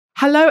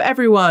Hello,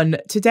 everyone.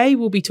 Today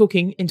we'll be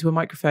talking into a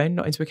microphone,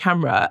 not into a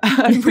camera.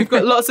 We've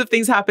got lots of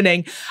things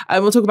happening.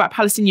 We'll talk about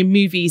Palestinian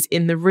movies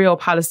in the Reel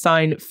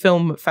Palestine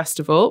Film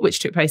Festival, which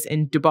took place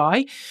in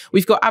Dubai.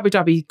 We've got Abu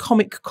Dhabi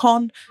Comic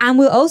Con. And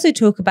we'll also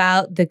talk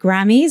about the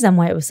Grammys and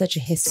why it was such a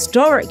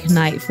historic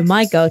night for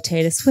my girl,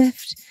 Taylor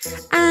Swift.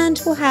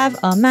 And we'll have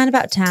our man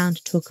about town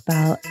to talk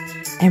about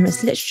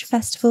Emirates Literature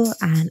Festival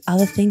and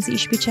other things that you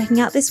should be checking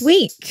out this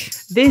week.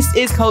 This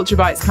is Culture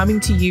Bites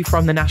coming to you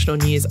from the National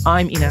News.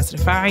 I'm Enas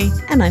Refaei.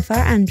 And I'm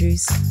Farah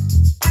Andrews.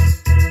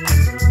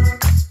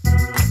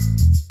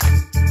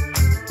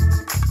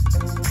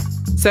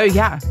 So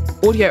yeah,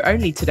 audio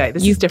only today.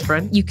 This is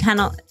different. You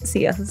cannot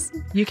see us.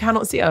 You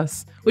cannot see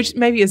us, which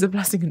maybe is a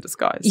blessing in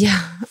disguise.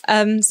 Yeah.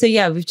 It's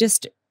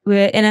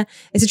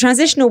a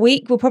transitional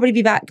week. We'll probably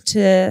be back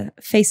to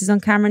faces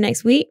on camera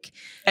next week.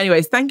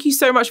 Anyways, thank you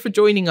so much for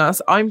joining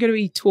us. I'm going to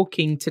be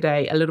talking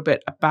today a little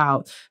bit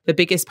about the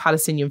biggest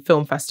Palestinian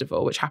film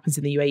festival, which happens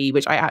in the UAE,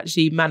 which I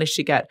actually managed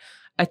to get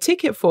a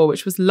ticket for,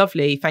 which was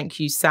lovely. Thank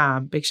you,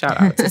 Sam. Big shout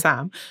out to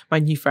Sam, my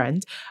new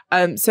friend.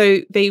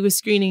 So they were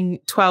screening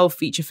 12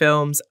 feature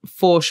films,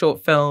 4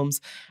 short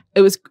films.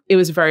 It was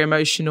very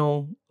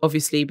emotional,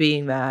 obviously,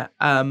 being there.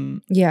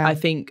 I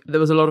think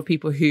there was a lot of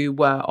people who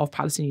were of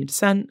Palestinian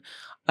descent,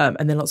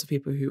 and then lots of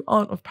people who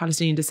aren't of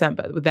Palestinian descent,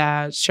 but were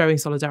there showing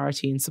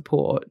solidarity and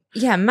support.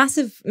 Yeah,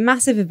 massive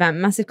event,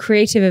 massive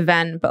creative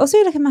event, but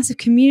also like a massive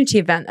community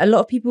event. A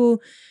lot of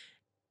people,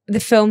 the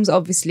film's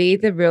obviously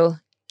the real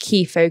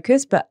key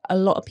focus, but a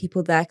lot of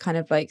people there kind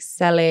of like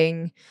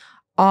selling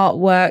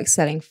artwork,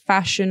 selling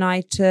fashion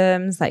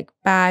items like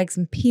bags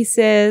and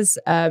pieces,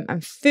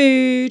 and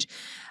food.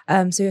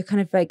 So you're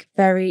kind of like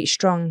very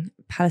strong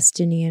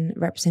Palestinian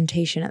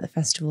representation at the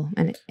festival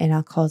and in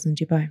our cars in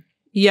Dubai.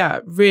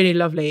 Yeah, really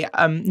lovely.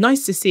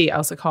 Nice to see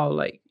Elsa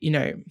Carl,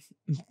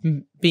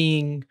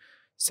 being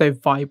so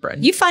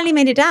vibrant. You finally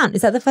made it down.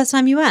 Is that the first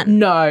time you went?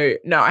 No,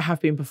 I have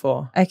been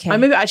before. Okay.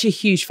 I'm actually a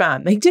huge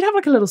fan. They did have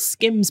like a little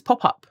Skims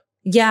pop-up.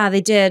 Yeah, they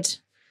did.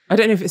 I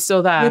don't know if it's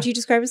still there. Would you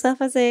describe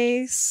yourself as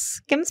a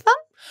Skims fan?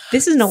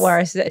 This is not where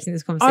I was expecting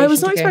this conversation. I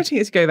was not expecting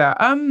it to go there.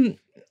 Am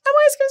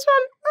I a Skims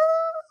fan?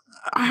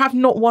 I have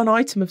not one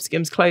item of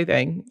Skims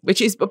clothing,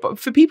 which is,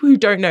 for people who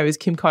don't know, is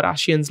Kim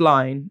Kardashian's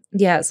line.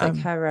 Yeah, it's like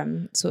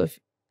her sort of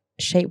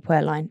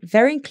shapewear line.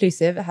 Very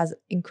inclusive. It has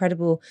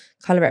incredible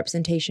color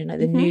representation. Like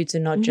the nudes are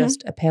not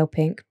just a pale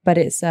pink, but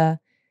it's very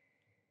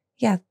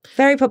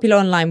popular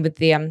online with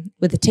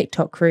the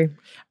TikTok crew.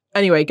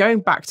 Anyway,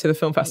 going back to the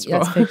film festival.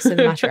 Let's focus on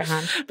the matter at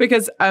hand.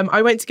 Because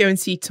I went to go and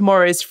see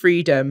Tomorrow's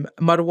Freedom,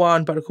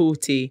 Marwan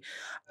Barghouti.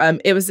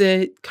 It was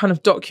a kind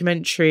of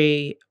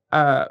documentary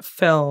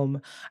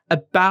film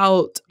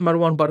about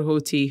Marwan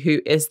Barghouti,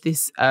 who is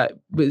this a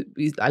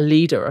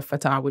leader of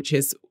Fatah, which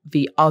is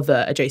the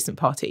other adjacent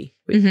party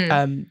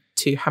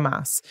to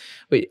Hamas,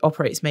 which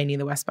operates mainly in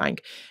the West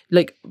Bank.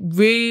 Like,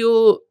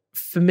 real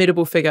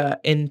formidable figure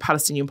in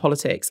Palestinian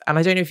politics. And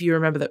I don't know if you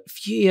remember that a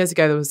few years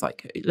ago there was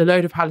like a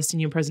load of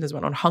Palestinian prisoners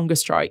went on hunger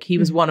strike. He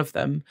was one of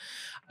them.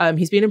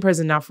 He's been in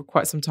prison now for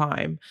quite some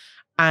time,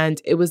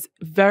 and it was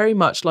very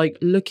much like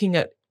looking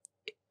at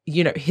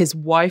his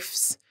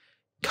wife's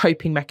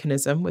coping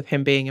mechanism with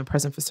him being in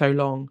prison for so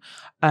long.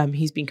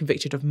 He's been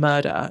convicted of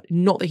murder,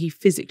 not that he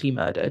physically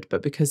murdered,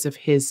 but because of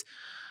his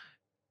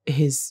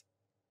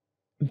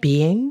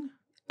being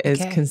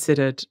is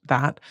considered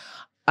that.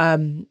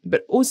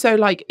 But also,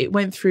 like, it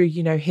went through,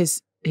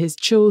 his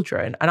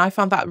children. And I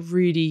found that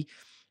really,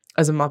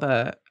 as a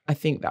mother, I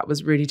think that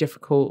was really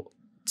difficult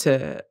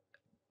to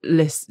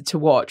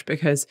watch,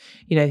 because,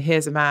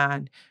 here's a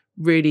man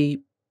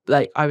really,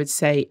 like, I would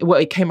say,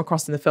 what it came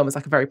across in the film as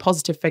like a very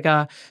positive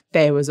figure.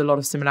 There was a lot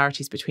of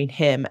similarities between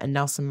him and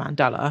Nelson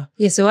Mandela.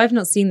 Yeah, so I've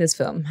not seen this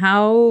film.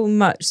 How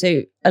much?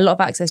 So a lot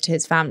of access to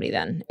his family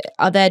then.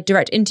 Are there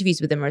direct interviews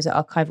with him, or is it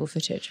archival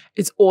footage?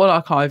 It's all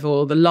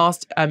archival. The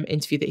last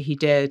interview that he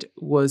did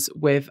was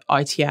with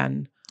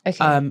ITN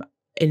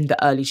in the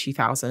early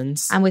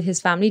 2000s. And with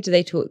his family, do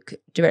they talk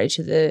directly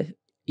to the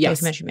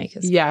documentary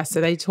makers? Yeah, so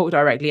they talk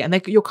directly,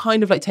 and you're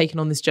kind of like taken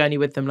on this journey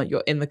with them. Like,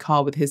 you're in the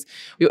car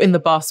you're in the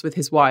bus with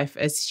his wife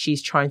as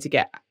she's trying to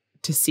get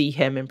to see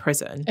him in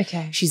prison.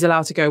 Okay. She's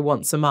allowed to go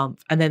once a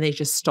month, and then they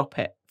just stop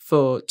it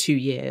for 2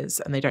 years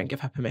and they don't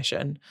give her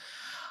permission.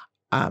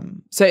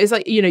 So it's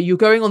like, you're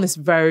going on this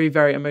very,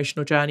 very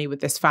emotional journey with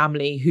this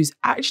family who's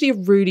actually a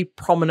really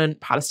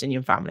prominent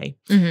Palestinian family.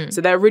 So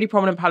they're a really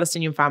prominent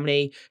Palestinian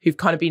family who've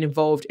kind of been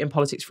involved in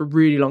politics for a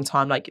really long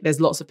time. Like,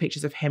 there's lots of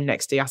pictures of him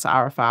next to Yasser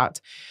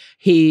Arafat.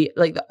 He,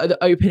 like, the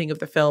opening of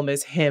the film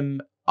is him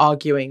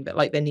arguing that,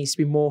 like, there needs to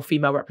be more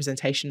female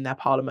representation in their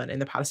parliament, in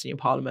the Palestinian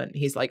parliament.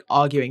 He's like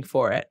arguing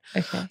for it.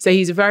 Okay. So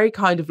he's a very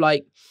kind of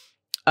like,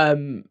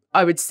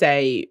 I would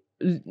say,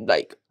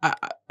 like,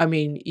 I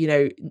mean,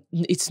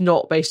 it's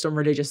not based on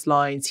religious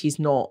lines. He's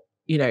not,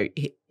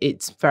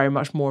 it's very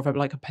much more of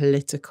a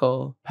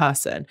political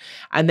person.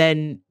 And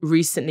then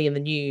recently in the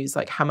news,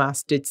 like,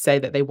 Hamas did say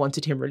that they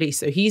wanted him released.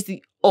 So he's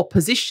the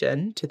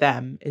opposition to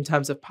them in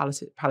terms of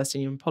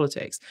Palestinian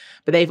politics,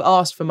 but they've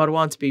asked for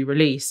Marwan to be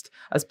released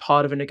as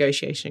part of a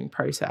negotiation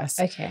process.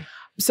 Okay.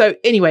 So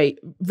anyway,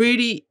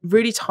 really,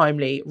 really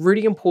timely,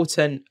 really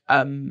important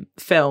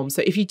film.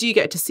 So if you do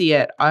get to see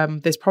it,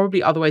 there's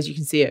probably other ways you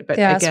can see it. But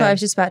yeah, that's what I was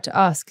just about to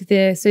ask.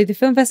 So the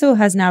film festival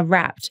has now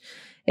wrapped.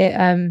 It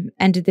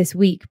ended this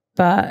week,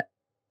 but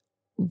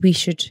we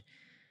should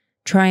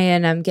try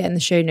and get in the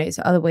show notes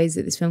other ways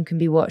that this film can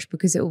be watched,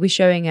 because it will be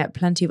showing at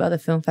plenty of other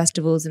film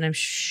festivals, and I'm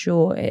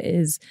sure it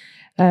is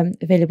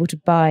available to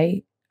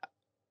buy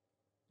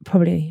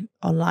probably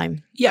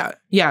online.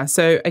 Yeah.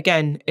 So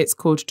again, it's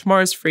called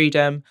Tomorrow's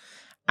Freedom,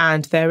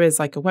 and there is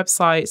like a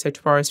website, so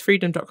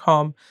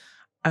tomorrowsfreedom.com,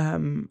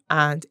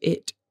 and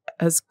it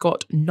has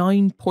got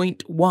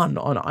 9.1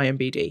 on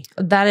IMDb.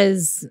 That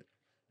is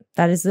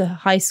a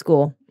high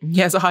score.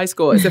 Yeah, it's a high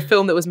score. It's a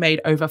film that was made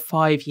over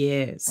 5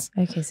 years.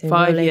 Okay, so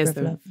 5 real years. labor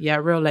of love. Yeah,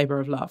 real labor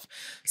of love.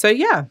 So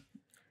yeah.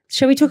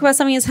 Shall we talk about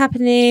something that's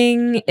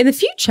happening in the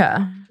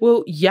future?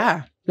 Well,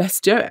 yeah,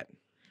 let's do it.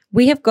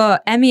 We have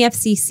got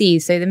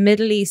MEFCC, so the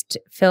Middle East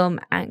Film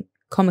and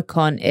Comic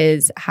Con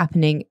is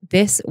happening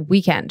this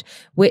weekend,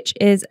 which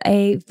is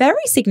a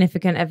very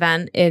significant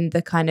event in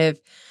the kind of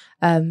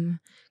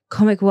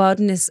comic world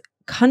in this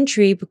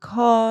country,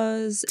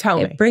 because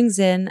it brings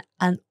in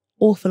an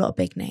awful lot of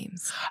big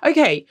names.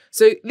 Okay,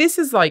 so this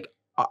is like,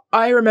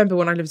 I remember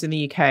when I lived in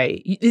the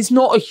UK, it's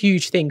not a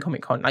huge thing,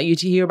 Comic Con. Like, you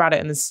hear about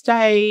it in the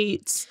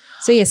States.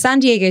 So yeah, San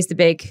Diego's the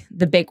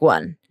big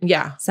one.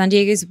 Yeah. San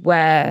Diego's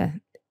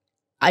where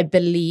I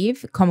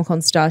believe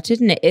Comic-Con started,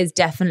 and it is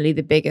definitely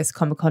the biggest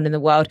Comic-Con in the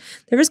world.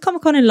 There is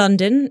Comic-Con in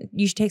London,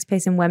 usually takes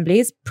place in Wembley.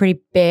 It's pretty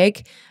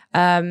big.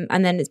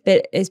 And then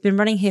it's been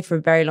running here for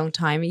a very long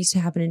time. It used to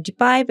happen in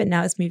Dubai, but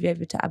now it's moved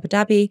over to Abu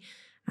Dhabi.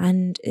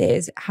 And it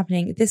is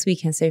happening this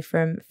weekend, so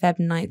from Feb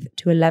 9th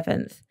to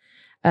 11th.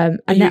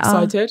 Are you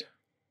excited?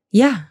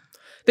 Yeah.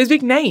 There's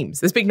big names.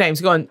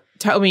 Go on,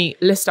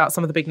 list out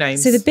some of the big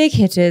names. So the big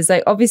hitters,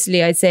 like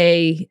obviously I'd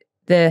say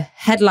the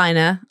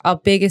headliner, our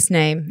biggest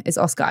name, is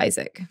Oscar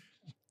Isaac.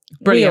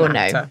 Brilliant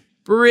actor.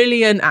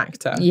 Brilliant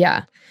actor.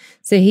 Yeah.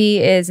 So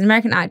he is an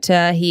American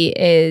actor. He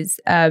is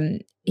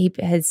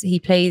he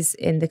plays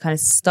in the kind of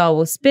Star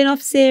Wars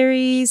spin-off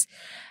series.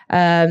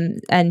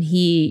 And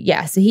he's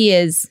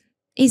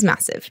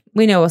massive.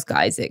 We know Oscar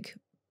Isaac.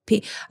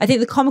 I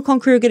think the Comic-Con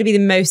crew are going to be the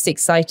most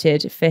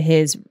excited for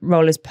his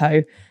role as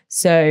Poe.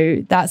 So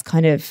that's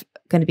kind of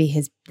going to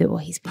be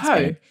what he's been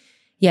spinning.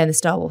 Yeah, in the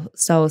Star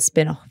Wars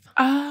spin-off.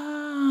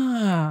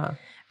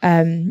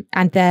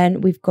 And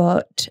then we've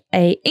got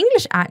a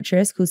English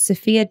actress called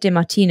Sophia Di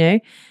Martino.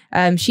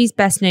 She's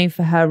best known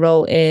for her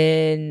role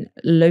in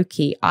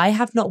Loki. I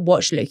have not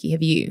watched Loki.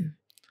 Have you?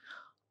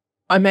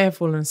 I may have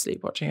fallen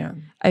asleep watching it.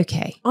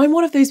 Okay. I'm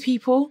one of those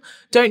people.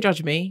 Don't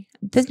judge me.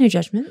 There's no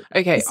judgment.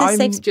 Okay.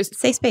 I'm just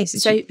safe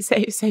space.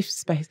 Safe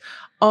space.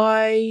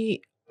 I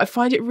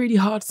find it really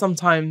hard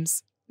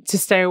sometimes to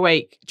stay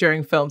awake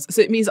during films.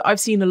 So it means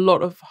I've seen a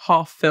lot of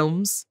half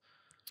films.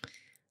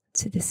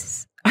 So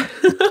this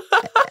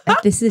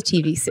is a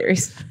TV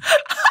series.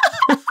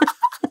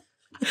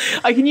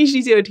 I can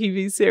usually do a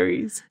TV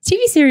series.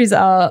 TV series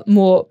are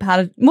more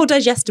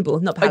digestible,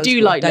 not palatable. I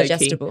do like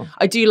digestible. Loki.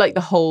 I do like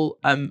the whole.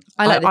 I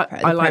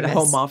like the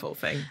whole Marvel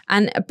thing.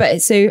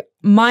 But so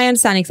my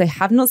understanding, because I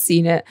have not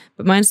seen it,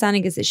 but my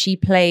understanding is that she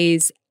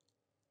plays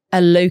a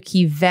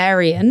Loki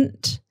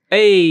variant.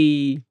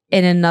 Hey,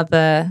 in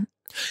another.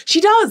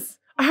 She does.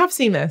 I have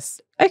seen this.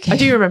 Okay, I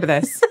do remember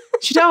this.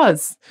 She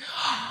does.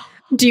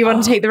 Do you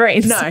want to take the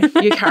reins? No,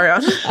 you carry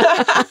on.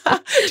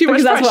 Too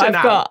much that's what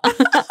I've got.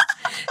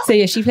 So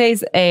yeah, she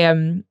plays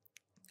a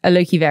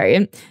Loki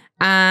variant,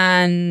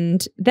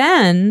 and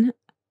then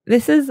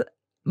this is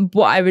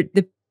what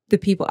the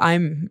people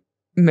I'm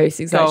most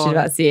excited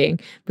about seeing,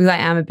 because I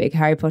am a big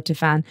Harry Potter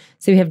fan.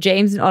 So we have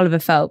James and Oliver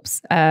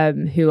Phelps,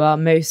 who are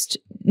most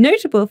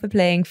notable for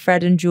playing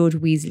Fred and George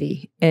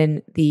Weasley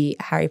in the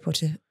Harry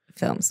Potter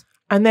films,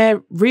 and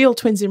they're real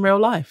twins in real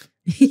life.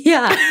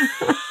 Yeah.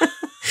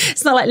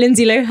 It's not like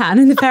Lindsay Lohan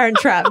in The Parent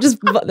Trap,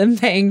 just put them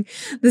playing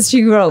the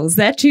two roles.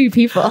 They're two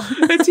people.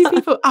 They're two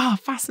people.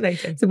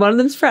 Fascinating. So one of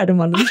them's Fred and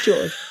one of them's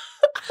George.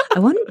 I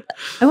wonder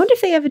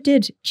if they ever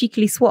did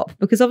cheekily swap,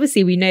 because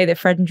obviously we know that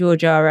Fred and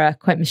George are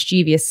quite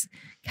mischievous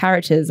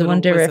characters. I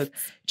wonder if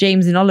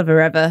James and Oliver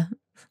ever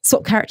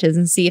swap characters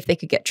and see if they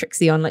could get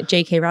Trixie on like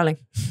J.K. Rowling.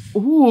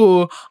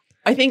 Ooh,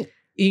 I think,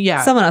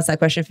 yeah. Someone asked that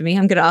question for me.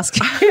 I'm going to ask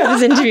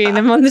whoever's interviewing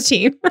them on the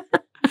team.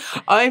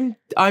 I'm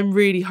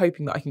really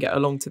hoping that I can get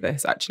along to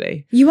this,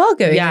 actually. You are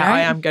going, yeah, right?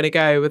 I am going to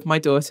go with my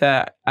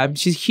daughter.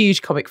 She's a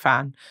huge comic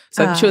fan.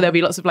 So I'm sure there'll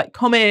be lots of like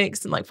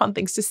comics and like fun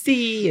things to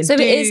see. And so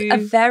it is a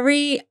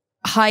very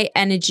high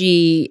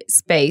energy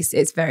space.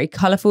 It's very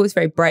colorful, it's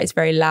very bright, it's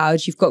very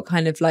loud. You've got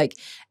kind of like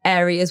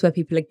areas where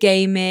people are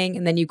gaming,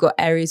 and then you've got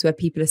areas where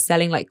people are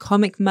selling like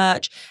comic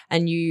merch,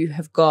 and you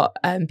have got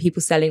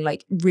people selling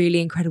like really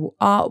incredible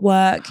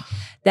artwork.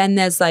 Then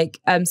there's like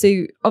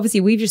so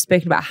obviously we've just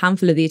spoken about a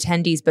handful of the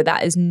attendees, but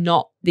that is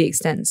not the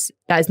extent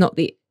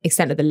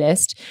of the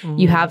list.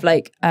 You have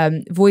like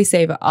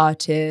voiceover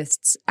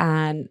artists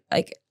and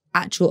like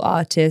actual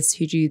artists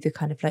who do the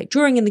kind of like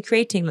drawing and the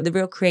creating, like the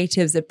real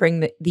creatives that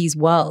bring these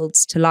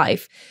worlds to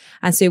life.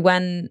 And so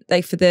when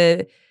like for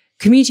the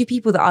community of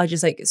people that are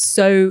just like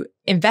so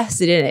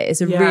invested in it,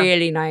 it's a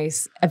really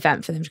nice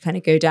event for them to kind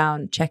of go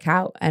down, check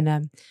out, and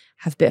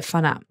have a bit of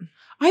fun at.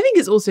 I think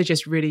it's also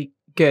just really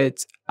good.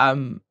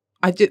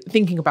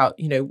 Thinking about,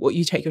 you know, what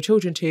you take your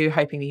children to,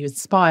 hoping that you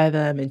inspire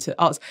them into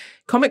arts.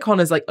 Comic-Con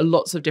is like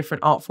lots of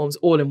different art forms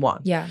all in one.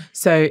 Yeah.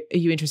 So are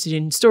you interested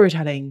in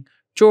storytelling,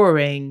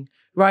 drawing,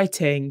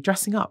 writing,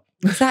 dressing up?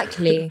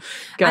 Exactly.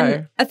 Go.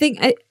 And I think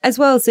as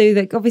well, so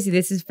like obviously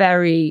this is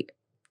very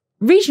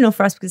regional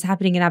for us because it's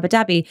happening in Abu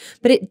Dhabi,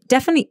 but it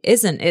definitely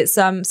isn't. It's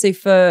so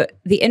for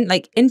the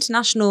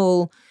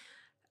international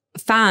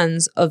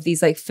fans of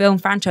these like film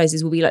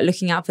franchises will be like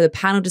looking out for the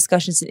panel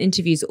discussions and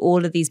interviews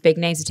all of these big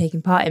names are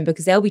taking part in,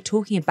 because they'll be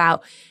talking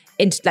about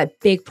like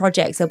big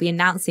projects, they'll be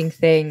announcing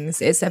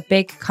things. It's a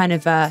big kind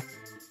of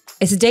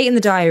it's a date in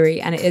the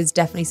diary, and it is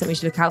definitely something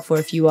to look out for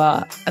if you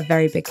are a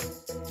very big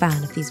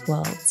fan of these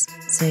worlds.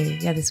 So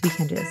yeah, this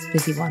weekend is a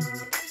busy one.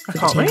 I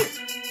can't wait.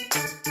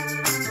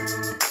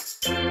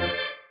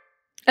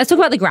 Let's talk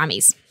about the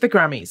Grammys. The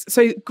Grammys.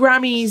 So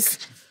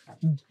Grammys,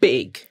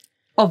 big.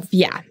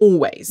 Yeah.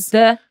 Always.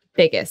 The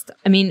biggest.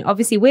 I mean,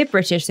 obviously we're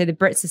British, so the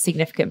Brits are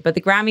significant, but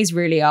the Grammys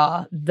really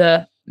are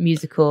the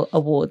musical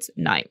awards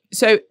night.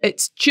 So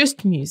it's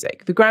just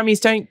music. The Grammys,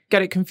 don't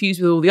get it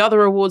confused with all the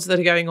other awards that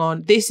are going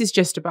on. This is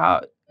just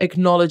about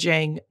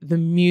acknowledging the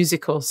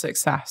musical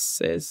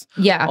successes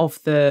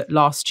of the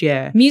last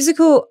year.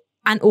 Musical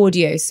and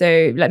audio.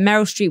 So like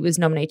Meryl Streep was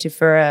nominated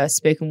for a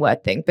spoken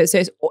word thing, but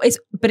so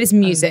it's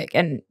music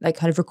and like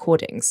kind of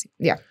recordings.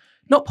 Yeah.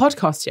 Not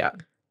podcasts yet.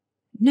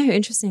 No,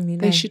 interestingly,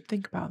 no. They should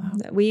think about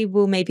that. We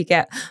will maybe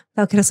they'll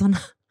get us on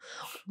the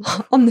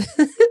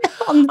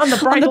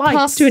bright lights.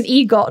 Path to an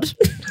EGOT.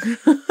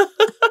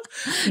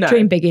 No.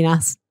 Dream big,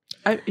 Enas.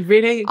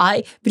 Really?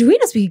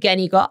 Between us, we could get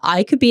an EGOT.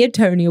 I could be a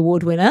Tony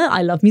Award winner.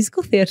 I love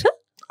musical theatre.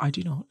 I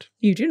do not.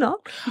 You do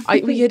not?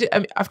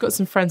 I've got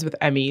some friends with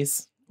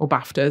Emmys or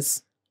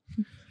BAFTAs.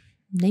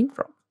 Name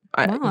drop.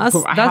 I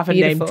haven't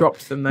name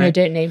dropped them though. No,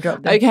 don't name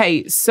drop them.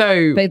 Okay,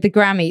 so... But the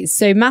Grammys.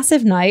 So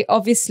massive night.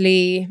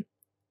 Obviously,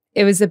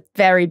 it was a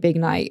very big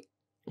night.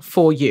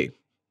 For you.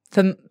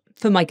 For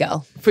my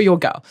girl. For your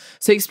girl.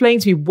 So explain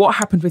to me what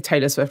happened with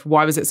Taylor Swift.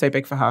 Why was it so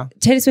big for her?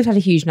 Taylor Swift had a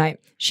huge night.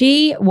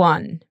 She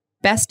won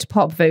Best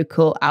Pop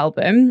Vocal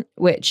Album,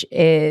 which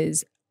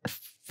is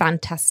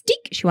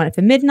fantastic. She won it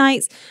for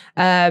Midnights.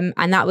 And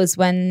that was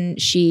when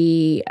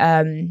she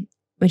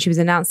was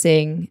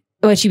announcing...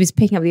 When she was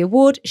picking up the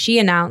award, she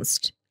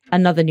announced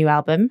another new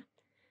album.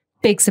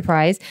 Big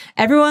surprise.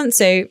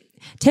 So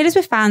Taylor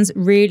Swift fans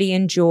really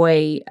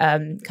enjoy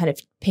kind of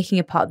picking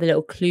apart the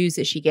little clues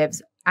that she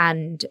gives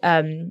and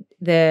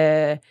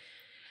the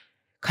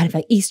kind of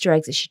like Easter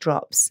eggs that she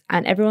drops.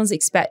 And everyone's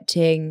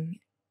expecting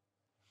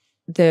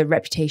the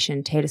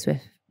Reputation,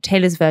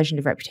 Taylor's version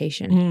of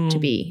Reputation to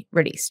be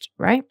released,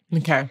 right?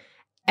 Okay.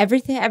 Every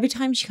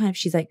time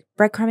she's like,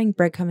 breadcrumbing,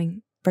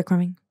 breadcrumbing,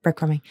 breadcrumbing,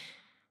 breadcrumbing.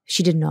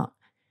 She did not.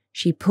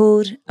 She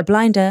pulled a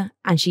blinder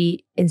and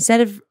she, instead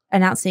of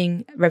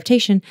announcing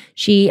Reputation,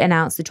 she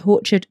announced the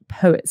Tortured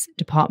Poets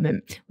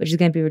Department, which is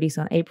going to be released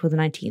on April the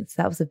 19th.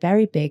 So that was a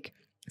very big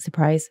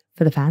surprise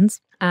for the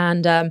fans.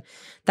 And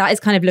that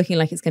is kind of looking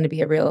like it's going to be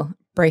a real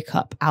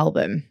breakup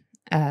album.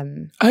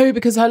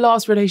 Because her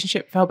last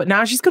relationship fell, but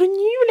now she's got a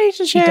new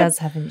relationship.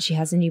 She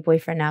has a new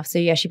boyfriend now. So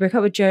yeah, she broke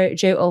up with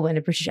Joe Alwyn,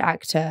 a British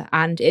actor.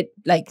 And it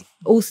like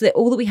also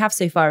all that we have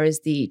so far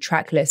is the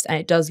track list. And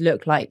it does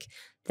look like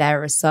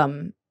there are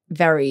some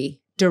very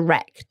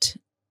direct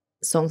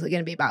songs that are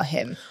going to be about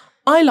him.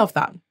 I love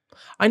that.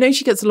 I know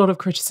she gets a lot of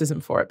criticism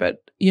for it,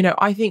 but you know,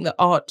 I think that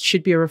art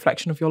should be a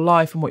reflection of your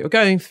life and what you're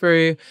going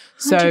through.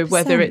 So 100%.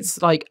 Whether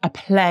it's like a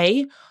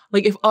play,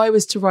 like if I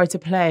was to write a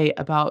play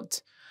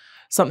about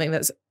something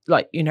that's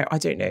like, you know, I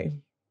don't know,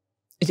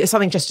 it's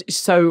something just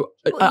so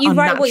you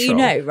write what you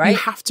know, right? You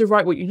have to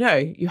write what you know.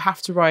 You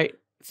have to write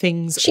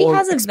things. She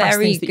has a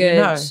very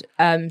good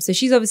so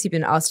she's obviously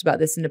been asked about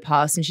this in the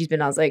past, and she's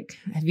been asked like,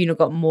 have you not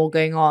got more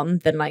going on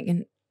than like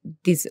in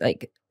these,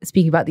 like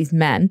speaking about these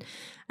men?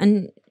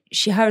 And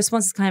her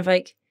response is kind of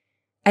like,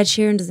 Ed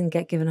Sheeran doesn't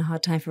get given a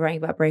hard time for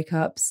writing about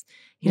breakups.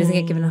 He doesn't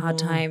get given a hard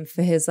time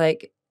for his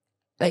like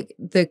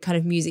the kind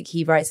of music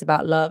he writes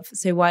about love.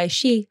 So why is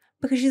she?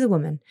 Because she's a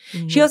woman.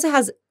 She also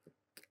has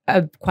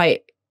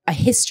quite a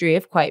history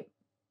of quite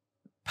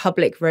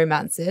public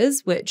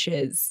romances, which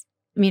is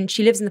I mean,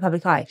 she lives in the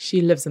public eye.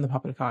 She lives in the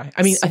public eye.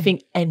 I mean, So- I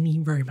think any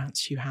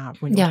romance you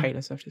have when you're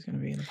Taylor Swift is going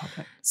to be in the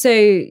public. So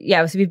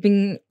we've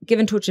been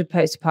given Tortured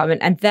Poets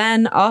Department, and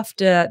then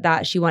after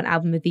that, she won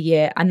Album of the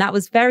Year, and that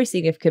was very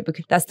significant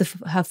because that's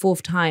her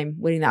 4th time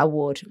winning that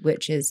award,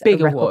 which is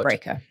Big a record award.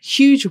 breaker.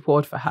 Huge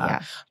award for her.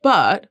 Yeah.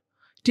 But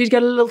did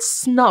get a little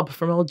snub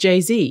from old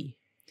Jay-Z.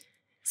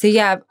 So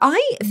I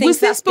think Was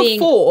this that's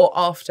before or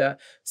after?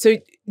 So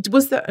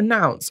was that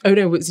announced? Oh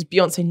no, was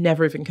Beyonce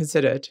never even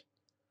considered?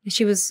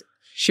 She was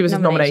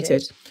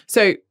nominated.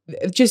 So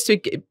just to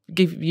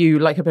give you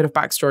like a bit of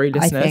backstory,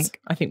 listeners,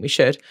 I think we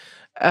should.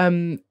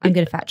 I'm going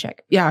to fact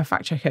check. Yeah,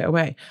 fact check it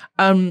away.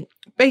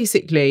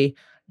 Basically,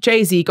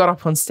 Jay-Z got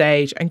up on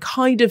stage and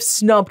kind of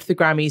snubbed the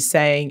Grammys,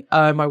 saying,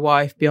 my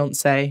wife,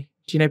 Beyonce.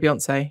 Do you know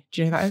Beyonce?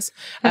 Do you know who that is?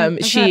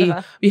 I've heard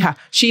of her.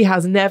 She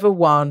has never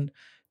won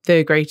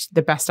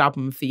the best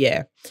album of the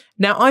year.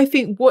 Now, I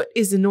think what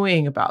is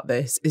annoying about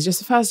this is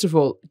just, first of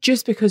all,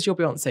 just because you're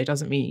Beyonce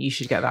doesn't mean you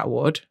should get that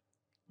award,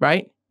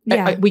 right?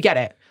 Yeah. We get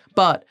it.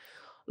 But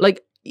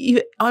like,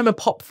 I'm a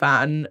pop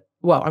fan.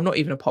 Well, I'm not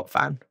even a pop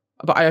fan,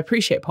 but I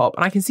appreciate pop,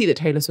 and I can see that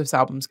Taylor Swift's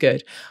album's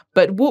good.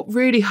 But what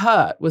really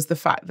hurt was the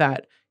fact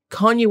that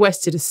Kanye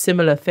West did a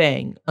similar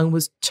thing and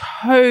was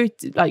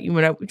totally like, do you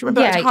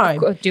remember that time?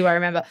 Do I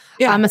remember?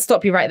 Yeah. I'm going to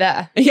stop you right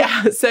there.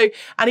 Yeah. So,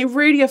 and it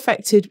really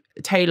affected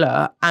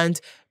Taylor, and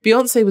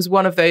Beyonce was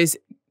one of those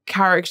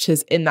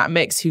characters in that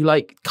mix who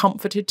like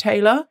comforted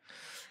Taylor.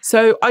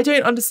 So I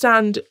don't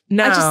understand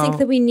now. I just think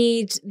that we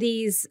need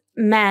these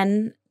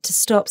men to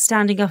stop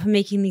standing up and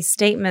making these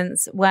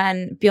statements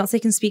when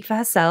Beyonce can speak for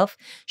herself.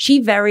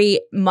 She very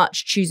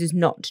much chooses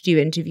not to do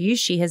interviews.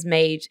 She has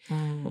made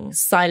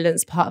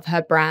silence part of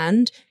her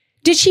brand.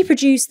 Did she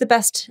produce the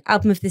best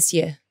album of this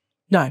year?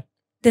 No.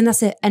 Then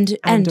that's it. End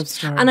of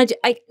story. And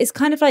it's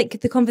kind of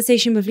like the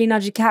conversation with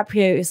Leonardo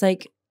DiCaprio. It's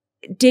like,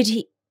 did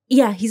he?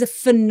 Yeah, he's a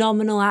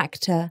phenomenal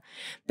actor,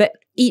 but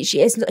he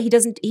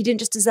didn't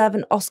just deserve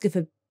an Oscar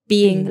for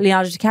being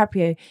Leonardo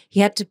DiCaprio. He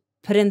had to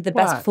put in the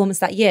best performance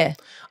that year.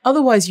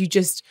 Otherwise,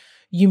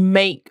 you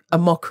make a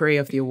mockery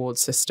of the awards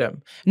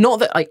system. Not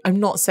that I'm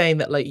not saying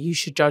that like you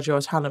should judge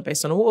your talent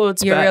based on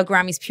awards. You're a real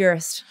Grammys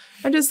purist.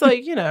 I'm just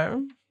like, you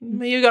gotta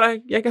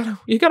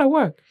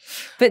work.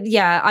 But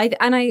yeah, I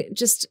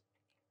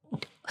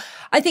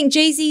think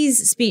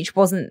Jay-Z's speech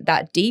wasn't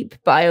that deep,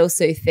 but I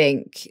also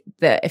think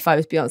that if I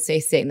was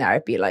Beyonce sitting there,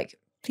 I'd be like,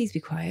 please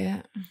be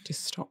quiet.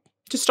 Just stop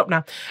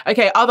now.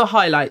 Okay, other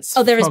highlights.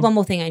 Oh, there is one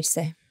more thing I need to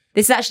say.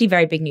 This is actually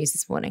very big news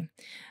this morning.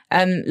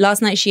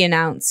 Last night she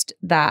announced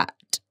that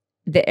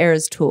the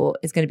Eras tour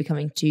is going to be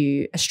coming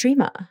to a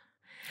streamer.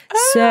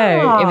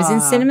 So it was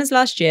in cinemas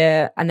last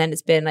year, and then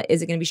it's been like,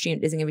 is it going to be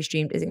streamed? Is it going to be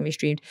streamed? Is it going to be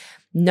streamed?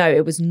 No,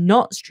 it was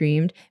not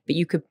streamed, but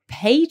you could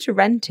pay to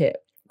rent it.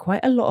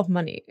 Quite a lot of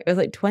money. It was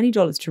like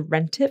 $20 to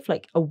rent it for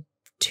like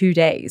 2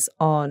 days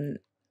on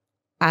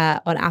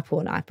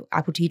Apple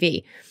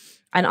TV.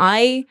 And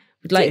I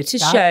would like to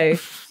show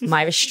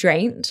my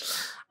restraint.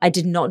 I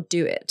did not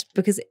do it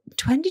because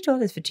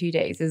 $20 for 2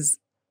 days is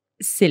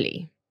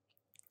silly.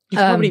 You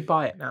can probably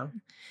buy it now.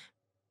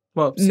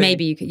 Well, soon.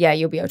 Maybe you could. Yeah,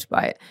 you'll be able to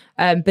buy it.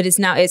 But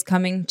it's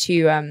coming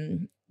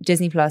to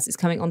Disney Plus. It's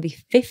coming on the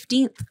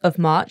 15th of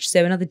March.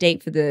 So another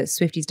date for the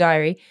Swifties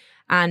Diary.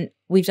 And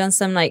we've done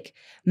some like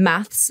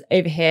maths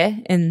over here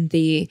in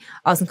the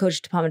Arts and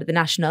Culture Department of the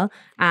National.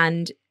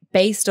 And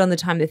based on the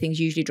time that things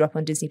usually drop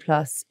on Disney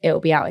Plus, it'll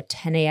be out at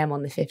 10 a.m.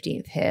 on the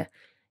 15th here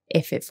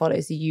if it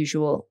follows the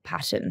usual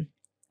pattern.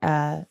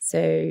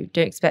 So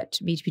don't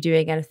expect me to be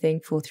doing anything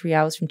for 3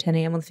 hours from 10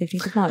 a.m. on the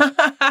 15th of March.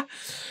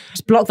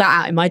 Just block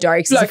that out in my diary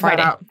because it's a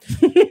Friday.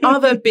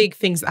 Other big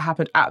things that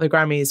happened at the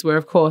Grammys were,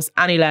 of course,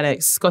 Annie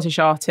Lennox, Scottish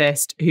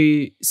artist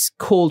who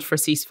called for a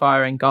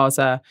ceasefire in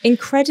Gaza.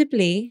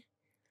 Incredibly,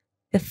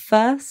 the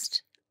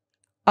first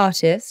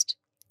artist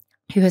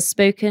who has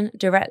spoken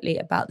directly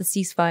about the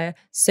ceasefire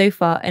so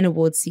far in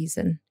awards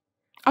season.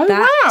 Oh,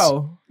 that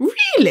wow.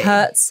 Really?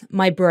 Hurts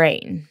my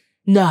brain.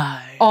 No.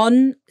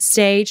 On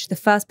stage, the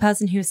first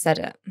person who has said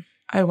it.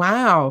 Oh,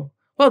 wow.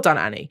 Well done,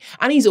 Annie.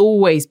 Annie's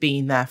always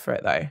been there for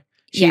it, though.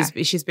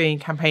 She's been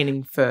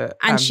campaigning for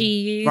and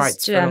she used,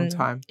 rights for a long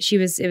time.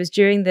 It was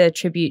during the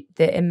tribute,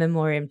 the in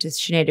memoriam to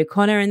Sinead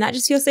O'Connor, and that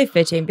just feels so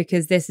fitting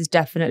because this is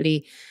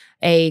definitely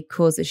a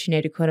cause that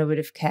Sinead O'Connor would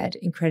have cared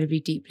incredibly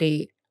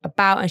deeply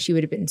about, and she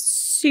would have been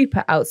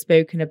super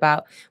outspoken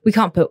about. We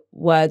can't put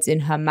words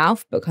in her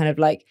mouth, but kind of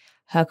like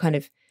her kind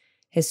of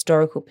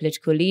historical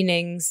political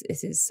leanings.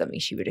 This is something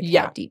she would have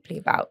cared deeply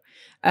about.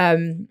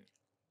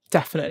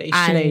 Definitely.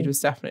 Sinead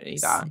was definitely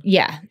that.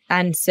 Yeah.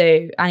 And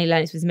so Annie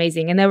Lennox was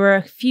amazing. And there were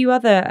a few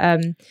other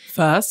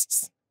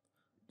firsts.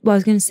 Well, I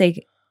was going to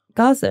say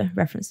Gaza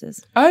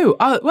references. Oh,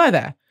 were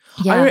there?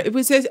 Yeah.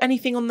 Was there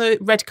anything on the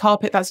red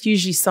carpet? That's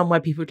usually somewhere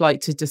people would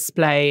like to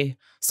display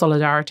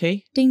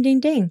solidarity. Ding,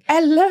 ding, ding.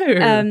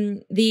 Hello.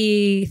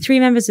 The three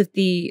members of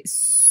the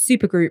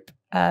supergroup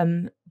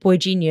Boy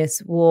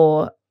Genius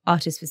wore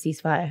Artists for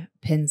Ceasefire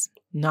pins.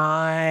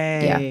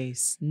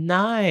 Nice. Yeah.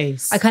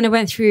 Nice. I kind of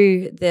went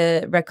through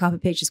the red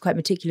carpet pictures quite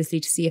meticulously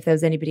to see if there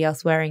was anybody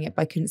else wearing it,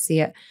 but I couldn't see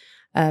it.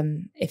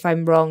 If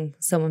I'm wrong,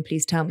 someone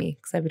please tell me,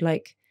 because I would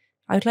like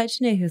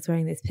to know who's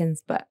wearing those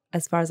pins. But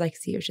as far as I can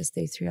see, it was just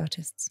those 3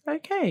 artists.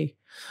 Okay.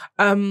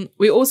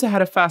 We also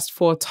had a first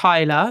for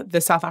Tyler,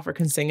 the South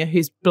African singer,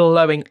 who's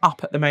blowing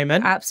up at the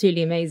moment.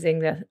 Absolutely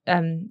amazing.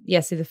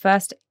 So the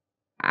first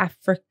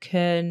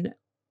African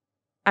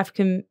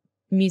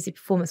Music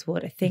Performance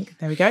Award, I think.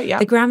 There we go. Yeah.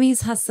 The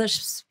Grammys has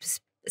such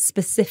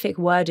specific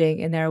wording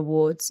in their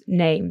awards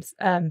names,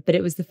 but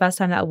it was the first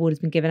time that award has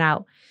been given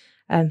out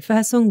for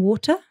her song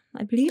Water,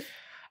 I believe.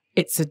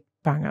 It's a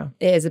banger.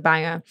 It is a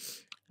banger.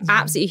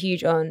 Absolutely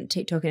huge on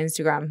TikTok and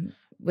Instagram,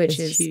 which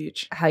is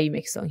huge. How you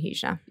make a song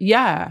huge now.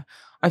 Yeah.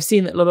 I've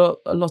seen that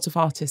a lot of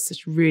artists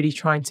are really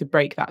trying to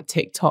break that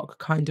TikTok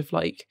kind of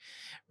like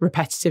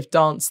repetitive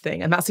dance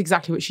thing. And that's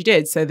exactly what she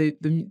did. So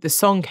the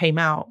song came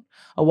out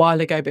a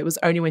while ago, but it was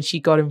only when she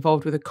got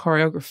involved with a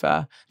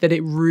choreographer that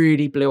it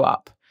really blew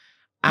up.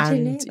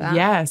 And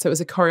yeah, so it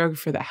was a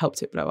choreographer that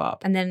helped it blow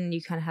up. And then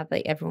you kind of have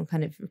like everyone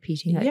kind of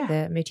repeating like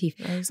the motif.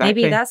 Exactly.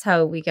 Maybe that's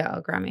how we get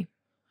our Grammy.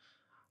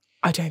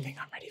 I don't think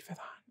I'm ready for that.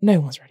 No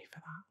one's ready for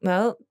that.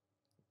 Well,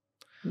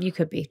 you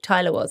could be.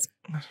 Tyler was.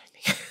 I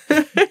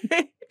don't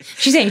think.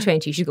 She's only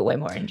 22. She's got way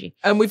more energy.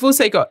 And we've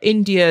also got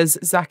India's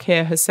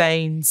Zakir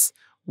Hussein's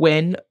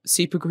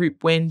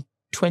supergroup win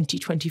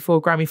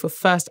 2024 Grammy for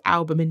first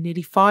album in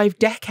nearly 5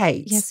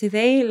 decades. Yeah, so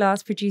they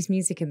last produced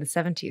music in the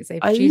 70s.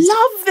 I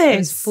love this. It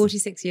was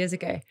 46 years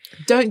ago.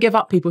 Don't give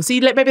up, people. See,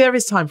 maybe there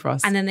is time for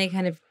us. And then they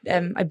kind of,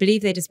 I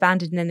believe they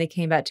disbanded and then they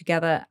came back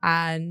together.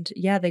 And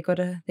yeah, they got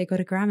a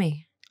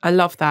Grammy. I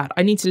love that.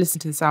 I need to listen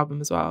to this album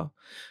as well.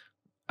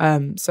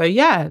 So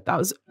yeah, that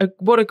was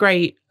what a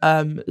great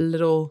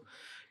little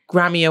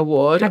Grammy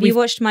award. Have you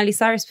watched Miley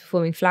Cyrus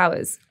performing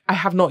Flowers? I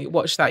have not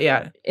watched that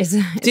yet.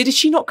 Did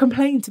she not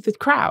complain to the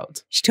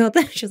crowd? She told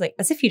them, she was like,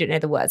 as if you don't know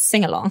the words,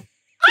 sing along.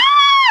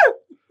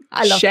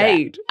 I love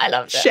Shade. I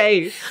loved it.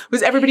 Shade.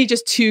 Was everybody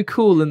just too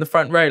cool in the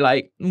front row?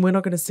 Like, we're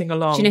not going to sing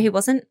along. Do you know who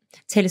wasn't?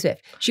 Taylor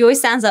Swift. She always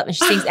stands up and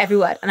she sings every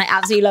word, and I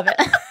absolutely love it.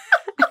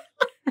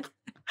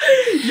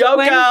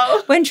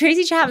 Girl. When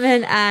Tracy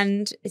Chapman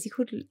and, is he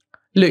called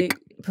Luke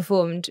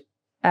performed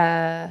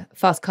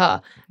Fast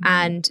Car,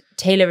 and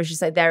Taylor was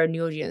just like there in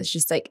the audience,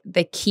 just like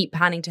they keep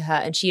panning to her,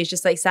 and she is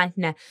just like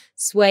standing there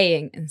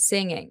swaying and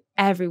singing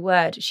every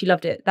word. She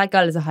loved it. That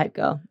girl is a hype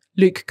girl.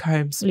 Luke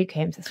Combs.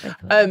 That's very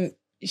cool.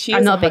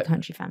 I'm not a big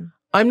country fan.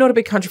 I'm not a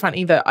big country fan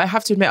either. I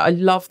have to admit, I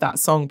love that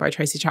song by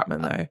Tracy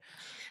Chapman though.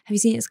 Have you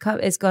seen it's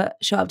got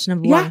shot up to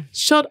number one? Yeah,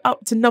 shot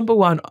up to number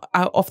 1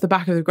 off the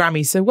back of the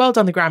Grammys. So well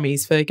done the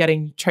Grammys for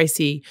getting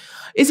Tracy.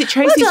 Is it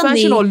Tracy's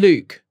version or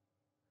Luke?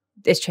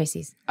 It's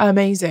Tracy's.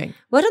 Amazing.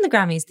 Well done the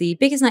Grammys, the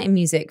biggest night in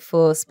music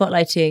for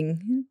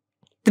spotlighting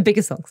the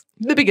biggest songs.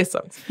 The biggest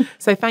songs.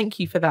 So thank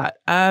you for that.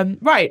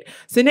 Right.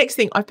 So next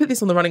thing, I've put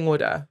this on the running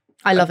order.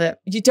 I love it.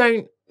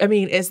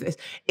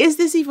 Is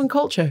this even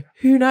culture?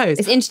 Who knows?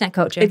 It's internet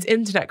culture. It's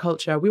internet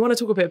culture. We want to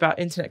talk a bit about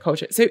internet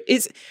culture. So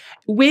it's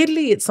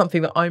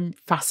something that I'm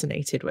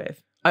fascinated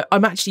with.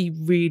 I'm actually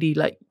really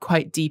like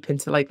quite deep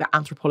into like the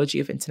anthropology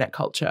of internet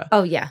culture.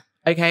 Oh yeah.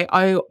 Okay.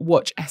 I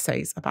watch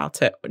essays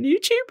about it on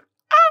YouTube.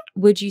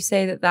 Would you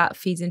say that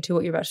feeds into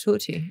what you're about to talk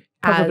to?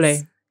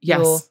 Probably. Yes.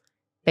 Your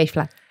beige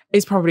flag.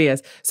 It probably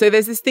is. So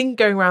there's this thing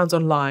going around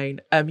online.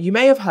 You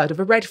may have heard of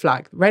a red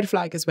flag. Red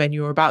flag is when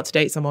you're about to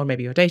date someone,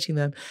 maybe you're dating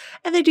them,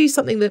 and they do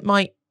something that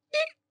might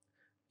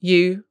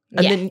you,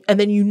 and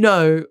then you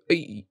know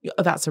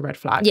that's a red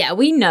flag. Yeah,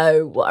 we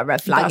know what a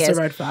red flag is. That's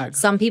a red flag.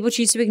 Some people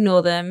choose to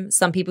ignore them.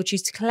 Some people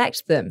choose to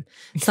collect them.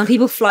 Some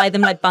people fly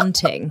them like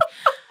bunting.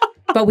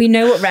 But we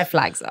know what red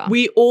flags are.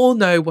 We all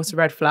know what a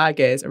red flag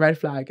is. A red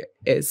flag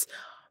is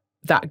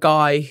that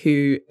guy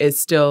who is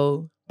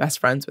still best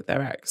friends with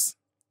their ex.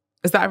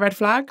 Is that a red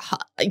flag?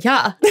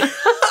 Yeah.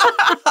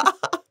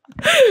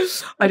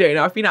 I don't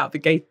know. I've been out of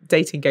the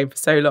dating game for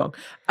so long.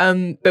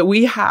 But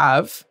we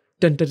have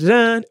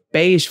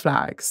beige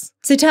flags.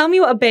 So tell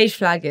me what a beige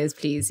flag is,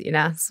 please,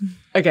 Enas.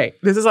 Okay,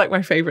 this is like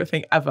my favorite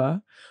thing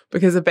ever,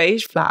 because a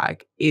beige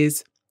flag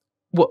is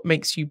what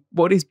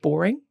is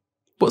boring.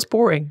 What's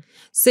boring?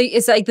 So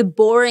it's like the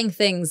boring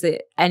things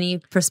that any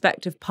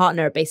prospective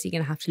partner are basically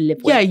going to have to live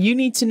with. Yeah, you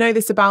need to know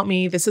this about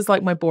me. This is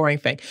like my boring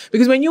thing.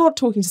 Because when you're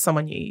talking to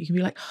someone new, you can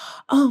be like,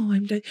 oh,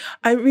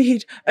 I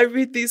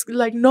read these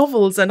like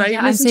novels and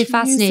I'm so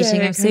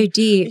fascinating. I'm so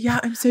deep. Yeah,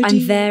 I'm so deep. I'm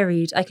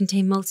varied. I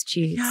contain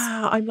multitudes.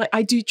 Yeah, I'm like,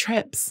 I do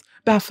trips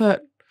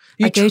barefoot.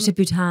 I go to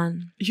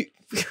Bhutan.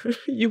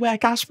 You wear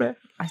cashmere.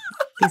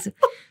 These are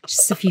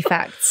just a few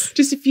facts.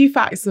 Just a few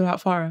facts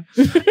about Farah.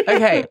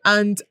 Okay,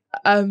 and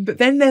but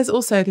then there's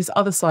also this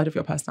other side of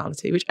your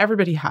personality, which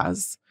everybody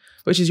has,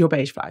 which is your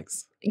beige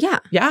flags. Yeah.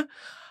 Yeah?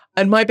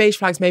 And my beige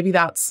flags, maybe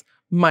that's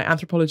my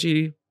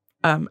anthropology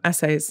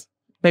essays.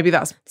 Maybe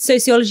that's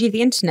sociology of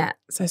the internet.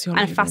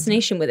 Sociology and a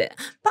fascination with it.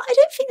 But I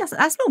don't think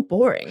that's not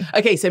boring.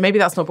 Okay, so maybe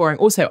that's not boring.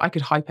 Also, I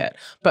could hype it,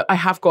 but I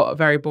have got a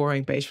very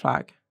boring beige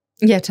flag.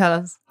 Yeah, tell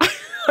us.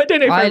 I don't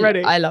know if I'm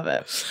ready. I love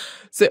it.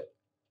 So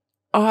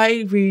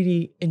I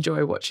really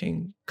enjoy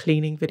watching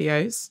cleaning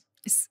videos.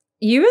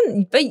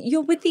 But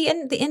you're with the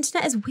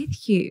internet is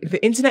with you.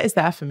 The internet is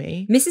there for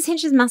me. Mrs.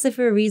 Hinch is massive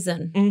for a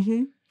reason.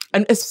 Mm-hmm.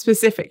 And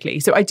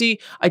specifically, so I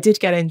did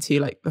get into,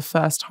 like, the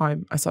first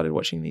time I started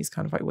watching these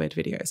kind of like weird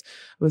videos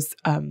was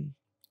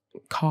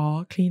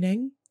car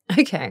cleaning.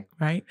 Okay.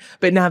 Right.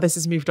 But now this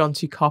has moved on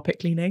to carpet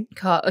cleaning.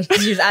 You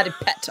just added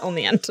pet on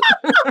the end.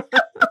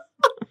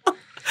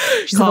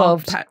 She's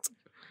evolved. Pet.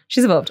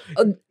 She's evolved.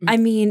 I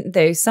mean,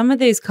 though, some of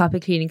those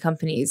carpet cleaning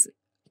companies,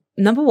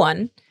 number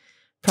one,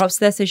 props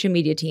to their social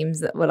media teams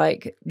that were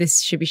like,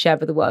 this should be shared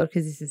with the world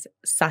because this is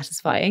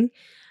satisfying.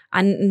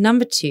 And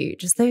number two,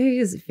 just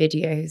those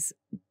videos,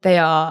 they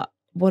are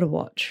what a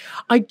watch.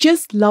 I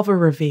just love a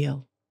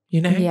reveal, you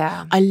know?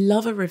 Yeah. I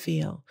love a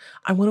reveal.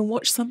 I want to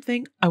watch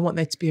something. I want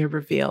there to be a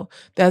reveal.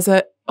 There's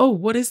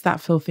what is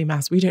that filthy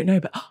mess? We don't know,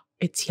 but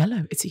it's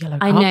yellow. It's a yellow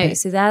carpet. I know.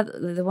 So they're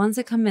the ones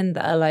that come in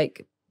that are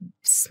like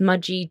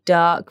smudgy,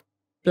 dark,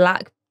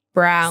 black,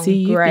 brown, See,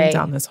 you've grey. been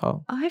down this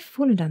hole. I've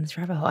fallen down this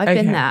rabbit hole. I've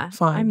been there.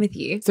 Fine. I'm with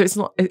you. So it's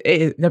not,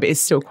 no, but it's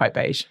still quite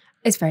beige.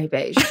 It's very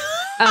beige.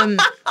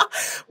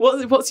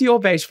 What's your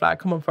beige flag?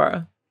 Come on,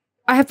 Farah.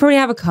 I probably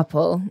have a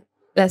couple.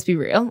 Let's be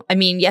real. I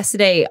mean,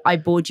 yesterday I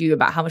bored you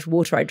about how much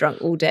water I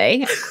drank all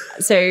day.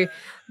 So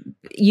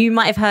you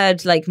might have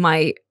heard like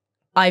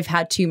I've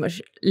had too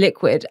much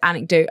liquid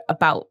anecdote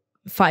about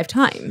 5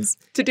 times.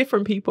 To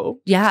different people.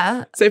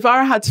 Yeah. So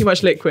Farah had too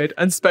much liquid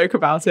and spoke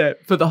about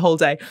it for the whole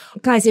day.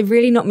 Guys, it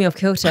really knocked me off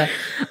kilter.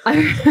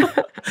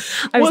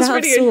 I was out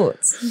of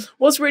sorts.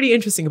 What's really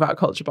interesting about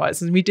Culture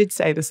Bites, and we did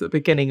say this at the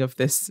beginning of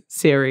this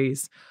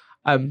series,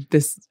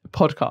 this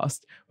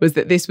podcast, was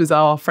that this was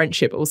our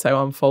friendship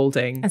also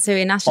unfolding. And so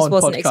Enas just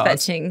wasn't podcast.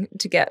 expecting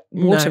to get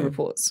water No,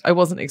 reports. I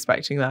wasn't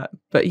expecting that.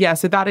 But yeah,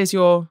 so that is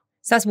your...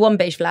 So that's one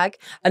beige flag.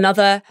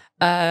 Another,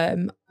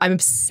 I'm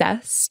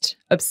obsessed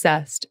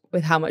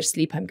with how much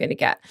sleep I'm going to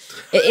get.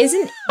 It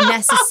isn't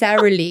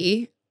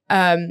necessarily,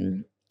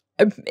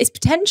 it's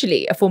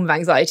potentially a form of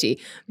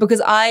anxiety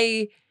because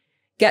I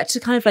get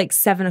to kind of like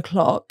 7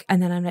 o'clock and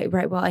then I'm like,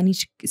 right, well, I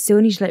still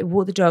need to like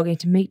walk the dog. I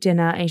need to make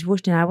dinner. I need to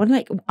wash dinner. I want to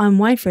like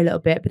unwind for a little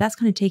bit, but that's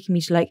kind of taking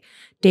me to like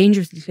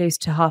dangerously close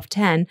to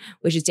 10:30,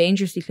 which is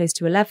dangerously close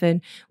to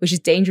 11, which is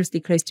dangerously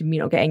close to me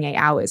not getting 8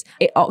 hours.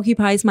 It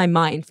occupies my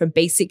mind from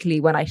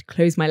basically when I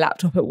close my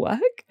laptop at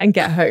work and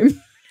get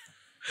home.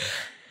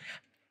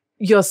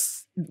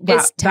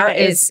 That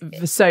is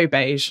so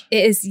beige.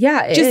 It is,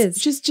 yeah, it is.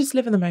 Just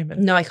live in the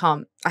moment. No, I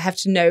can't. I have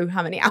to know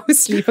how many hours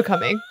sleep are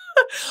coming.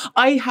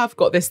 I have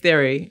got this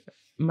theory,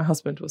 my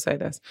husband will say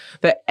this,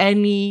 that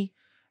an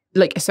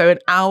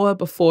hour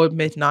before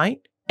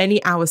midnight,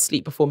 any hour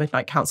sleep before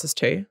midnight counts as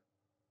 2.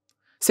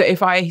 So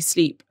if I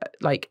sleep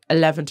like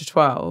 11 to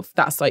 12,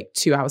 that's like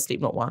 2 hours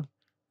sleep, not 1.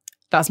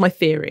 That's my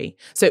theory.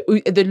 So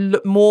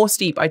the more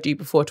sleep I do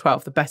before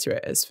 12, the better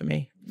it is for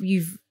me.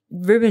 You've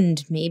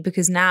ruined me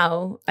because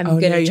now I'm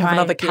going to try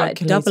another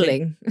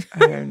doubling.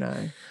 Oh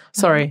no.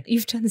 Sorry.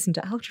 You've turned this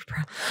into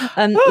algebra.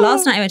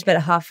 Last night I went to bed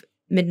at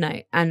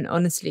midnight and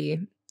honestly,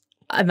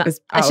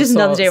 it's just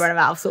another day when I'm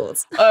out of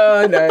sorts.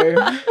 Oh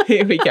no.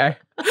 Here we go.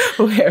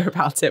 We'll hear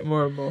about it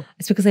more and more.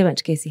 It's because I went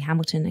to go see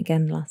Hamilton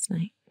again last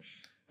night.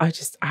 I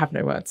have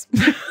no words.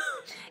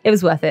 It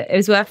was worth it. It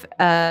was worth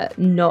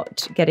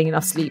not getting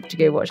enough sleep to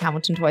go watch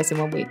Hamilton twice in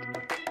 1 week.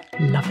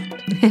 Love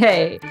it.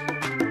 Hey.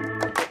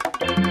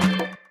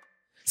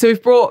 So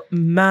we've brought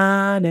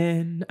Man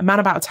in, a man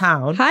about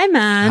town. Hi,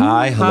 man.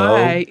 Hi, hello.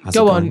 Hi.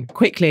 Go on,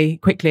 quickly.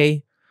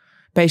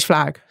 Beige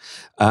flag.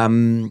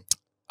 I'm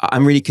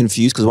really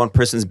confused because one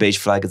person's beige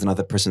flag is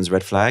another person's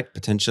red flag,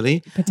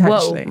 potentially.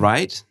 Potentially. Whoa.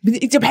 Right?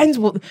 But it depends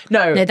what...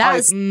 No,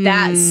 that's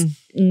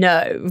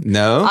no.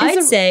 No?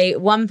 I'd say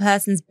one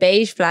person's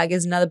beige flag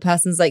is another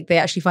person's like they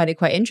actually find it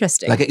quite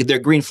interesting. Like their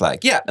green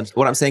flag. Yeah.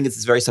 What I'm saying is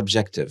it's very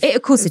subjective.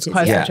 Of course it is.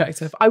 Quite Yeah.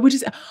 subjective.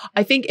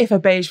 I think if a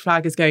beige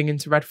flag is going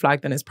into red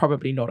flag, then it's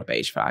probably not a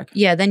beige flag.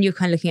 Yeah, then you're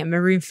kind of looking at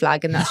maroon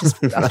flag and that's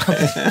just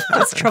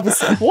that's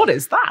troublesome. What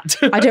is that?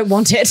 I don't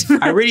want it.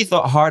 I really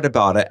thought hard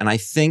about it. And I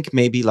think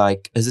maybe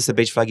like, is this a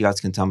beige flag? You guys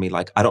can tell me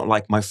like, I don't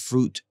like my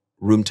fruit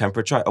room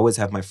temperature. I always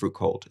have my fruit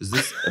cold. Is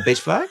this a beige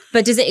flag?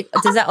 But does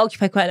that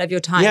occupy quite a lot of your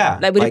time? Yeah.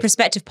 Like would a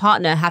prospective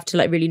partner have to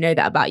like really know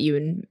that about you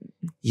and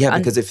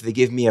because if they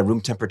give me a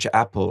room temperature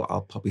apple,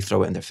 I'll probably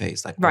throw it in their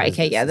face. Like, right,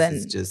 okay, yeah,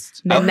 then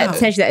just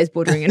potentially that is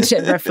bordering into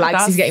red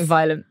flags. He's getting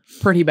violent.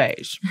 Pretty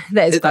beige.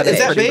 That is Is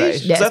that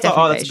beige? Yeah, I it's thought,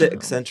 definitely that's a bit beige.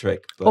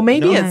 eccentric. But Or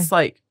maybe no. it's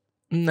like,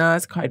 no,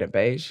 it's kind of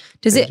beige.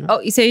 Does it?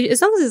 Oh, so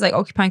as long as it's like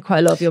occupying quite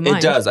a lot of your mind.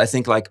 It does. I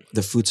think like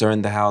the fruits are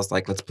in the house,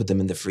 like let's put them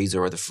in the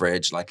freezer or the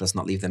fridge. Like let's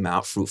not leave them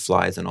out, fruit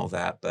flies and all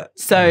that. But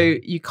So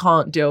you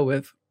can't deal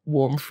with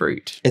warm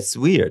fruit. it's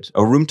weird.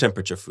 Or room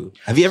temperature fruit.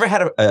 Have you ever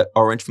had an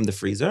orange from the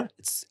freezer?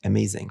 It's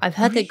amazing. I've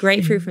heard that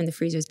grapefruit from the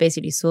freezer is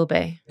basically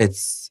sorbet.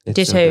 It's so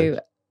Ditto good.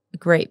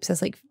 grapes.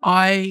 That's like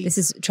this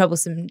is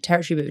troublesome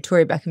territory, but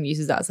Victoria Beckham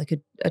uses that as like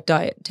a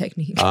diet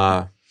technique.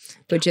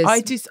 which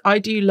is I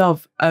do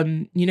love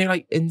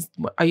like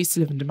I used to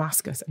live in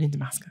Damascus,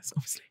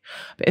 obviously,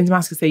 but in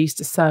Damascus they used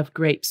to serve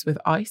grapes with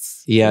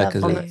ice. Yeah,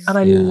 because and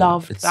I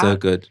loved it's that. so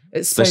good,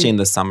 especially in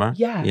the summer.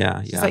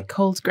 Yeah. It's like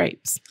cold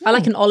grapes. I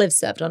like an olive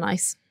served on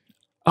ice.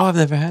 Oh, I've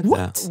never had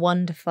that.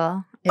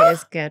 Wonderful. It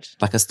is good.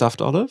 Like a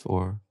stuffed olive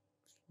or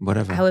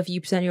whatever. However you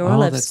present your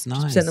olives, that's nice.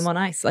 just present them on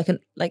ice, like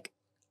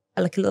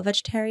a little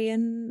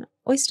vegetarian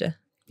oyster.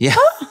 Yeah.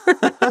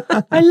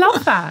 I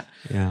love that.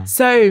 Yeah.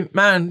 So,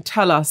 man,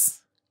 tell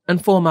us,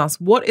 inform us,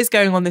 what is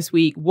going on this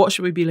week? What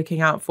should we be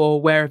looking out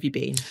for? Where have you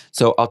been?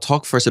 So I'll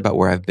talk first about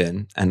where I've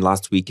been. And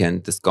last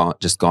weekend, just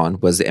gone,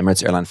 was the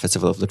Emirates Airline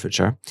Festival of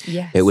Literature.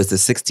 Yes. It was the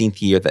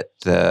 16th year that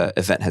the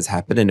event has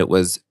happened, and it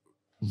was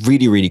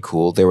really, really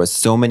cool. There were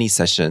so many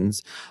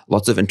sessions,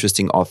 lots of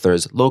interesting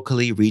authors,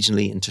 locally,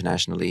 regionally,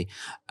 internationally.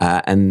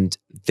 And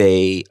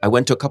I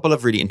went to a couple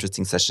of really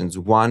interesting sessions.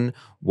 One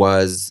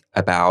was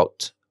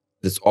about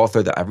this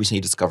author that I've recently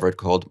discovered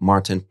called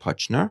Martin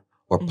Puchner,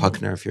 or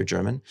Puchner if you're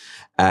German.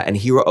 And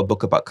he wrote a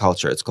book about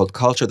culture. It's called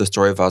Culture, the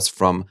Story of Us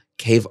from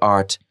Cave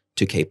Art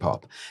to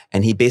K-Pop.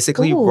 And he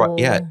basically wrote,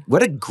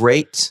 what a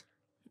great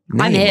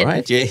name,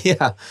 right?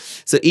 Yeah.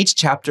 So each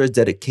chapter is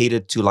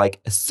dedicated to like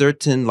a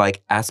certain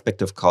like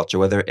aspect of culture,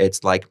 whether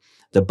it's like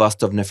the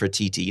bust of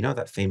Nefertiti, you know,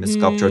 that famous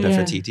sculpture of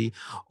Nefertiti,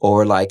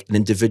 or like an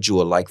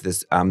individual like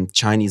this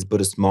Chinese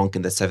Buddhist monk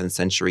in the 7th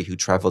century who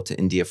traveled to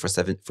India for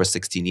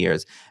 16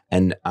 years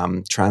and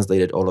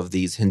translated all of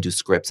these Hindu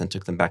scripts and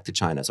took them back to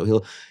China.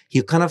 So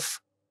he'll kind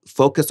of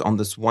focus on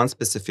this one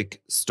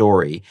specific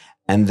story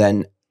and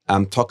then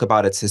talk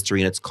about its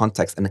history and its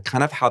context and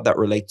kind of how that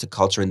relates to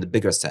culture in the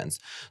bigger sense.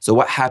 So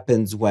what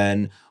happens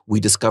when we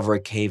discover a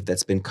cave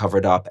that's been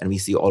covered up and we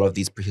see all of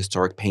these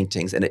prehistoric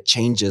paintings and it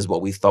changes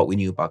what we thought we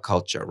knew about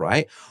culture,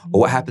 right?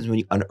 Or what happens when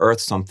you unearth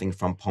something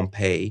from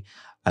Pompeii,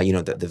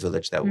 the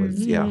village that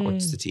was, or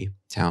city,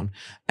 town.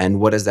 And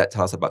what does that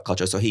tell us about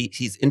culture? So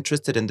he's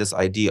interested in this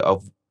idea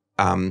of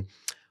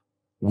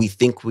we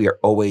think we are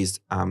always,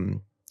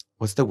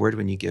 what's the word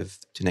when you give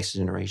to next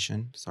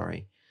generation?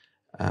 Sorry.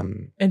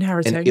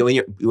 Inheriting.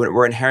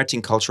 We're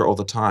inheriting culture all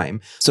the time.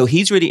 So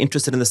he's really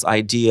interested in this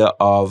idea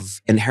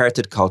of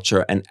inherited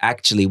culture. And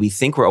actually, we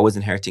think we're always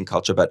inheriting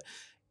culture, but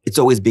it's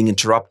always being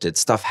interrupted.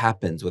 Stuff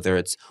happens, whether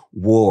it's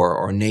war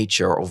or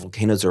nature or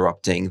volcanoes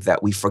erupting,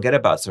 that we forget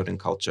about certain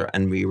culture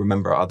and we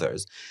remember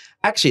others.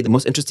 Actually, the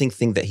most interesting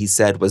thing that he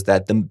said was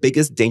that the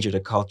biggest danger to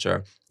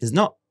culture is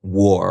not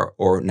war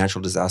or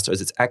natural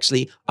disasters. It's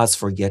actually us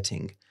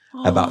forgetting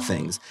about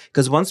things.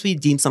 Because once we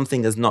deem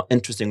something as not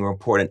interesting or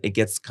important, it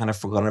gets kind of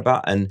forgotten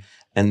about and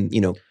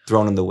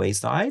thrown on the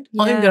wayside.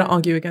 Yeah. I'm going to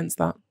argue against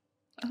that.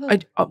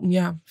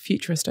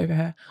 Futurist over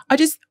here. I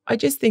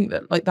just think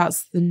that like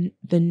that's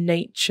the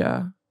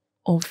nature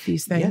of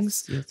these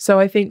things. Yes. So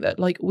I think that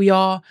like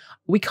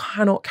we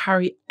cannot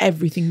carry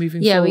everything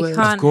moving forward. Yeah, we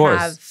can't of course.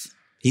 have.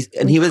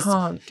 He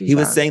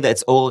was saying that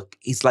it's all,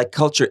 he's like,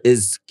 culture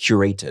is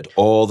curated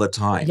all the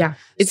time. Yeah.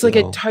 It's like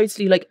a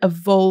totally like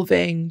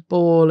evolving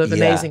ball of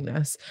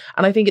amazingness.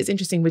 And I think it's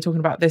interesting we're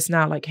talking about this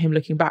now, like him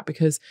looking back,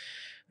 because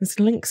this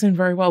links in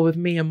very well with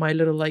me and my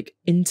little like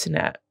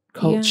internet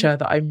culture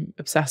that I'm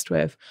obsessed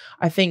with.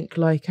 I think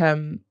like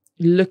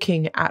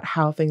looking at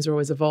how things are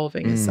always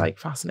evolving is like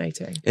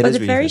fascinating. But the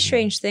very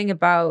strange thing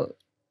about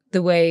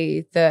the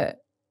way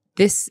that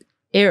this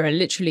era,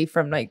 literally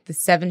from like the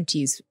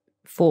 70s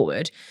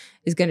forward,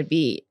 is going to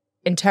be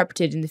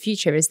interpreted in the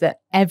future is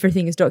that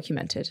everything is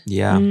documented.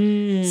 Yeah.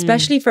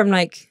 Especially from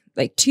like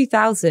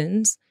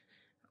 2000s,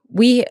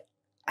 we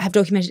have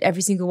documented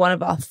every single one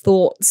of our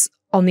thoughts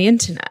on the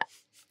internet,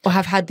 or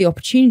have had the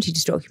opportunity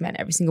to document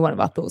every single one of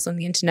our thoughts on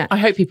the internet. I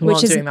hope people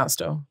aren't doing that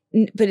still.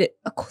 But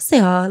of course they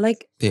are.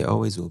 Like they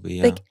always will be.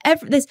 Yeah. Like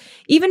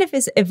even if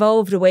it's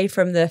evolved away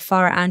from the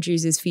Farah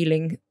Andrews'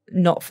 feeling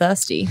not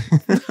thirsty,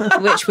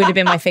 which would have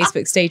been my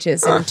Facebook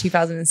status in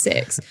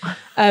 2006.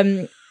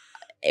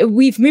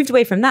 We've moved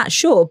away from that,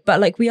 sure, but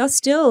like we are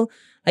still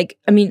like,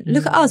 I mean,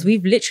 look at us.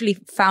 We've literally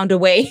found a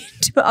way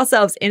to put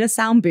ourselves in a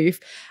sound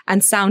booth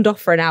and sound off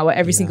for an hour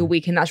every single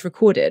week, and that's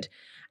recorded.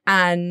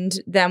 And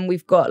then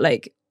we've got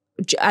like,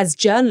 as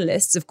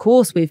journalists, of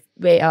course, we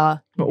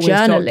are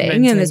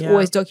journaling and there's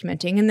always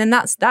documenting, and then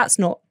that's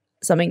not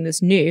something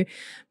that's new.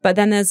 But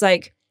then there's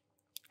like,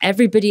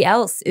 everybody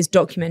else is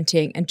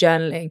documenting and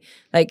journaling,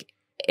 like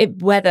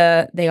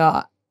whether they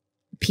are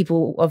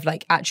people of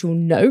like actual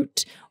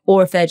note,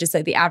 or if they're just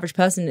like the average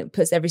person that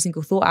puts every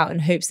single thought out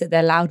and hopes that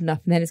they're loud enough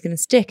and then it's going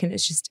to stick, and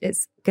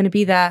it's going to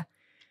be there.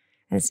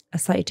 And it's a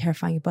slightly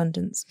terrifying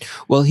abundance.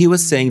 Well, he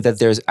was saying that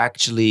there's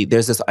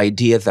this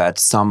idea that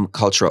some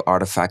cultural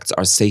artifacts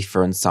are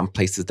safer in some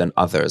places than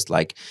others.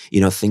 Like,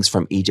 things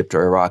from Egypt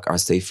or Iraq are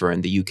safer in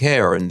the UK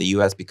or in the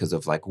US because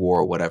of like war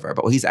or whatever.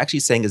 But what he's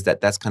actually saying is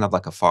that that's kind of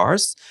like a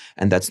farce,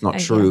 and that's not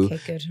true.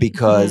 Okay,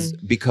 because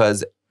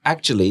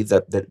actually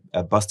the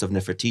bust of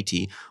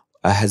Nefertiti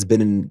has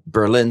been in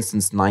Berlin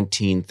since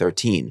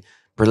 1913.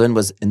 Berlin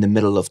was in the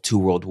middle of 2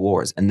 world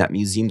wars, and that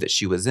museum that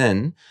she was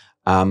in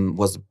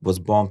was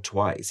bombed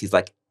twice. He's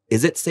like,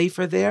 is it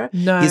safer there?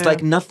 No. He's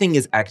like, nothing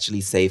is actually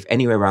safe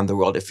anywhere around the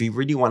world. If you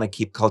really want to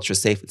keep culture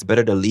safe, it's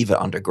better to leave it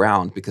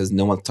underground because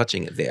no one's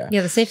touching it there.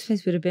 Yeah, the safe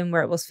place would have been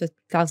where it was for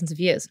thousands of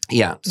years.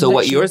 Yeah. So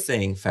what you're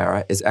saying,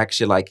 Farah, is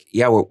actually like,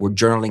 yeah, we're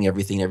journaling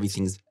everything.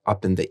 Everything's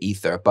up in the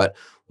ether. But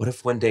what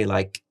if one day,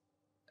 like,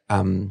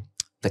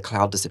 the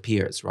cloud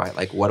disappears, right?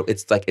 Like, what?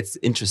 It's like, it's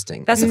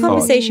interesting. That's a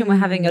conversation we're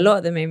having a lot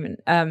at the moment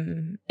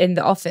in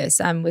the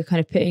office, and we're kind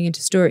of putting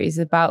into stories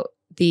about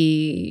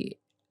the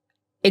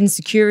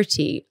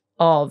insecurity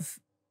of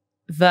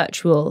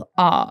virtual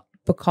art,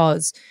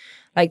 because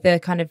like the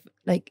kind of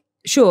like,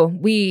 sure,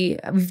 we've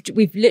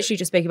literally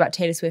just spoke about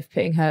Taylor Swift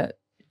putting her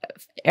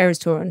Eras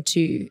tour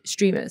onto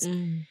streamers,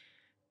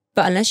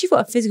 but unless you've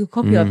got a physical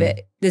copy of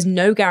it, there's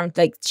no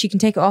guarantee. Like, she can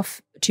take it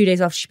off 2 days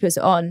after she puts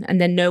it on,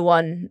 and then no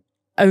one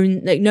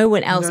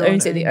else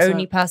owns it. The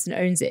only person who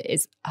owns it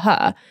is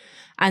her.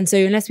 And so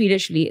unless we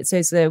literally,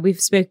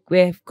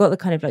 we've got the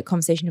kind of like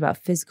conversation about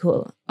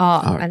physical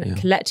art and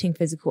collecting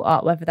physical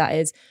art, whether that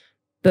is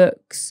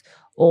books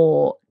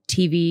or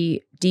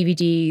TV,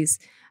 DVDs,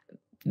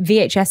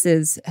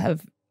 VHSs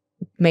have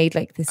made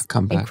like this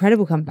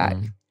incredible comeback.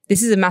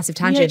 This is a massive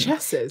tangent.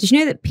 VHSs. Did you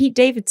know that Pete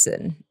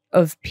Davidson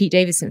of Pete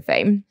Davidson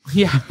fame,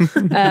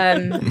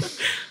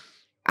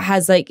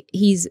 has like,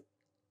 he's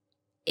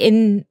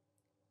in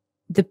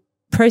the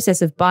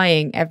process of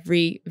buying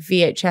every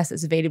VHS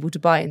that's available to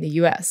buy in the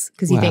US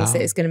because he thinks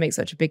that it's going to make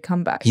such a big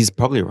comeback. He's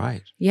probably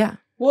right. Yeah.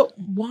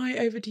 Why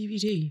over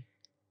DVD?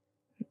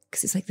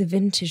 Because it's like the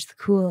vintage, the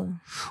cool.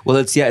 Well,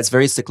 it's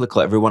very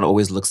cyclical. Everyone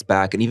always looks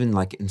back, and even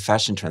like in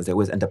fashion trends, they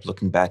always end up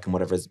looking back, and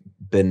whatever's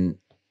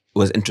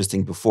was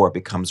interesting before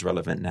becomes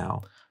relevant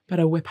now.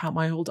 Better whip out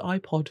my old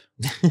iPod.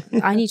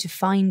 I need to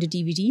find a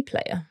DVD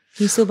player.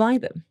 Can you still buy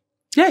them?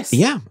 Yes.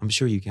 Yeah, I'm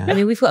sure you can. I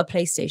mean, we've got a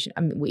PlayStation.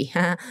 I mean,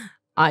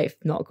 I've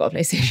not got a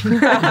PlayStation.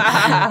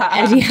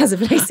 Eddie has a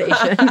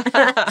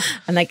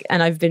PlayStation.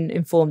 and I've been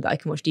informed that I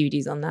can watch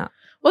DVDs on that.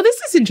 Well,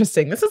 this is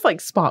interesting. This has like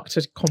sparked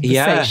a conversation.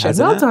 Yeah,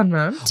 well done,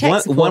 man.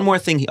 One more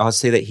thing I'll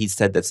say that he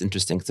said that's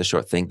interesting. It's a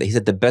short thing. That he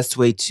said the best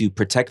way to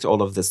protect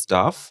all of this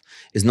stuff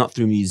is not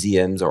through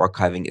museums or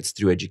archiving. It's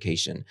through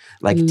education.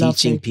 Like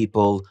teaching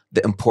people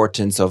the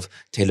importance of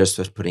Taylor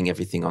Swift putting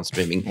everything on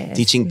streaming.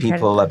 Teaching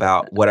people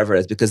about whatever it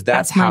is. Because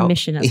that's my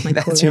mission.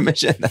 That's your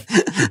mission.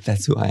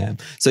 That's who I am.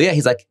 So yeah,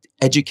 he's like,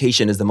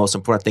 education is the most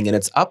important thing. And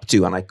it's up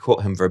to, and I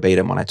quote him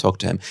verbatim when I talk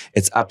to him,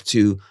 it's up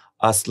to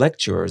us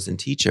lecturers and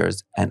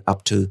teachers and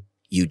up to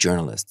you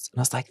journalists. And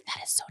I was like,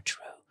 that is so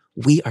true.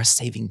 We are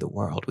saving the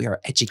world. We are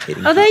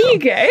educating people. There you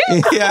go.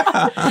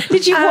 Yeah.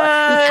 Did you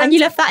and you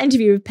left that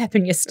interview with pep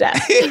in your step.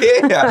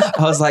 Yeah.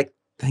 I was like,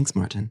 thanks,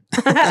 Martin.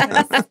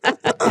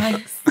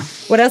 Thanks.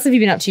 What else have you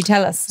been up to?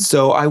 Tell us.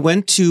 So I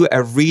went to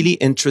a really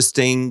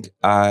interesting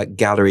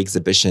gallery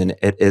exhibition.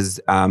 It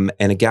is in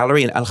a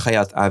gallery in Al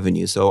Khayat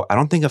Avenue. So I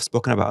don't think I've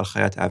spoken about Al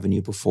Khayat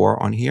Avenue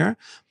before on here,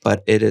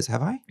 but it is,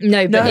 have I?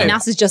 No, but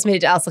Enas has just made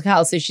it to Al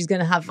Sakal, so she's going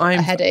to have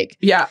a headache.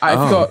 Yeah,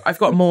 I've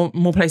got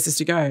more places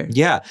to go.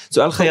 Yeah.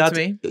 So Al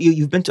Khayat,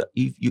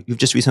 you've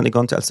just recently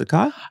gone to Al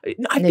Sakal?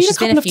 I've been a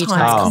couple of times.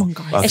 Come on,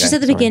 guys. Okay, it's just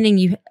at the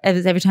beginning,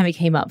 every time it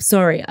came up.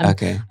 Sorry,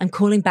 I'm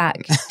calling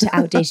back to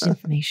outdated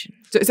information.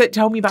 So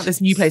tell me about this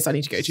new place I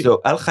need to go to.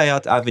 So Al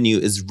Khayat Avenue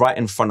is right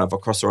in front of,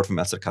 across the road from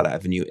Al Sakal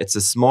Avenue. It's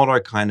a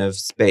smaller kind of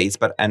space,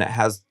 and it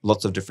has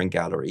lots of different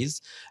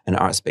galleries and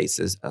art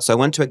spaces. So I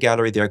went to a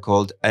gallery there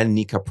called Al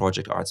Nika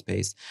Project Art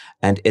Space,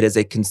 and it is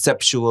a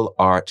conceptual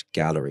art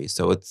gallery.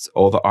 So it's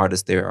all the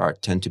artists there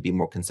tend to be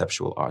more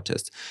conceptual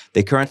artists.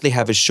 They currently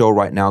have a show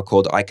right now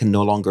called I Can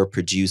No Longer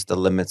Produce the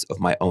Limits of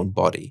My Own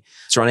Body.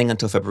 It's running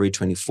until February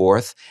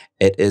 24th.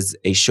 It is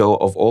a show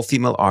of all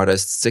female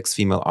artists, 6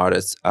 female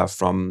artists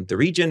from the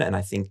region, and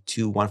I think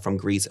one from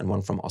Greece and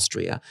one from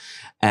Austria.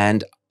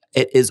 And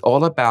it is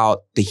all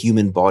about the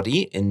human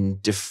body in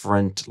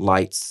different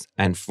lights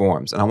and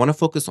forms. And I want to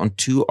focus on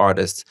 2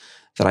 artists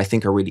that I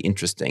think are really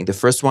interesting. The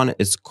first one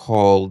is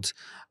called,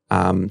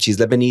 she's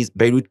Lebanese,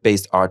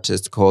 Beirut-based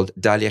artist called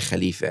Dalia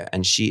Khalifa.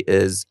 And she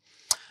is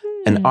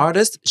an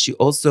artist. She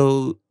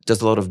also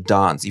does a lot of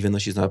dance, even though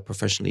she's not a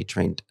professionally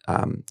trained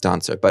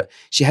dancer. But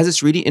she has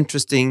this really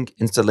interesting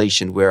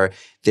installation where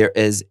there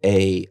is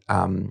a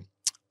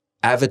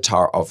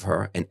avatar of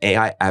her, an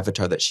AI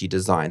avatar that she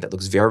designed that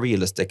looks very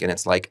realistic, and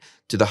it's like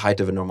to the height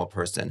of a normal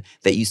person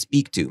that you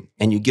speak to,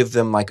 and you give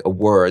them like a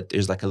word.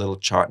 There's like a little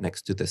chart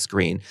next to the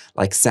screen,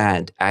 like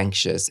sad,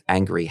 anxious,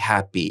 angry,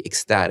 happy,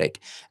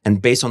 ecstatic.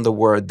 And based on the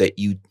word that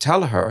you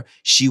tell her,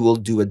 she will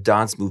do a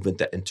dance movement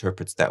that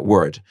interprets that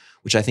word,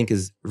 which I think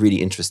is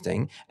really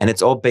interesting. And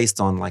it's all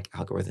based on like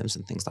algorithms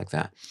and things like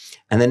that.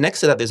 And then next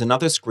to that, there's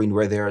another screen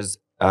where there's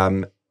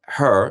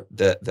her,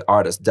 the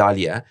artist,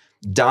 Dalia,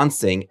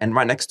 dancing, and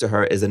right next to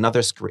her is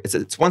another screen.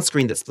 It's one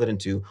screen that's split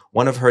into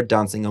one of her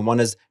dancing and one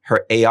is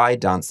her AI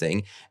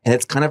dancing. And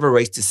it's kind of a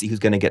race to see who's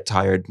going to get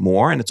tired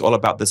more. And it's all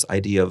about this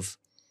idea of,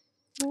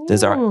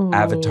 does our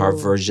avatar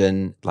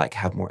version like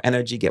have more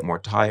energy, get more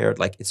tired?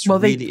 Like it's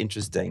really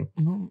interesting.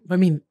 I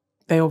mean,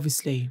 they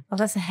obviously Oh,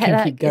 that's a can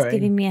headache. keep It's going.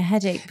 giving me a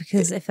headache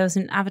because if there was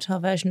an Avatar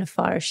version of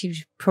Farah, she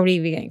would probably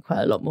be getting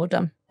quite a lot more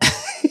done.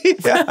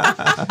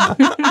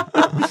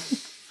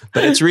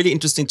 But it's really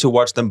interesting to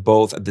watch them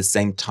both at the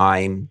same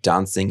time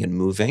dancing and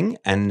moving.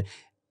 And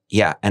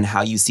and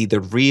how you see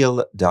the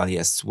real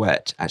Dahlia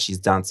sweat as she's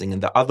dancing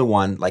and the other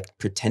one like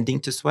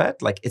pretending to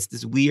sweat. Like it's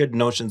this weird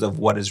notions of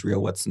what is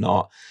real, what's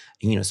not.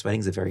 And,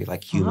 sweating is a very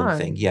like human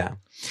thing. Yeah.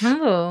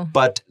 Oh.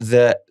 But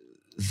the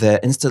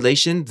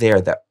installation there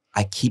that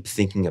I keep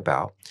thinking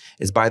about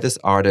is by this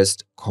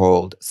artist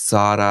called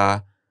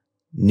Sarah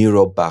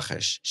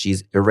Nirobakhish.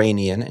 She's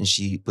Iranian and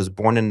she was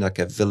born in like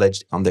a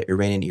village on the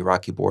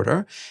Iranian-Iraqi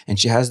border. And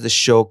she has this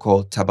show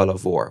called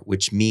Tabalavor,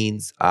 which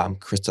means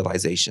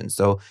crystallization.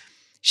 So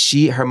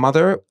her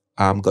mother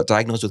got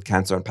diagnosed with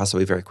cancer and passed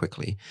away very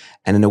quickly.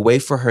 And in a way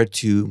for her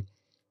to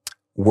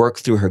work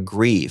through her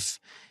grief,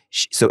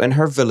 so in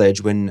her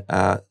village, when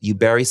you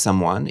bury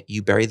someone,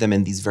 you bury them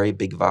in these very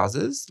big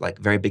vases, like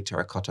very big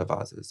terracotta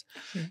vases.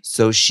 Mm.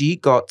 So she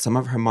got some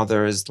of her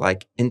mother's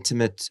like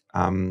intimate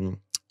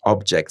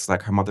objects,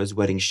 like her mother's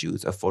wedding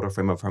shoes, a photo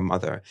frame of her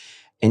mother.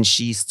 And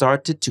she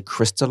started to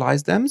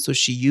crystallize them. So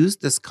she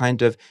used this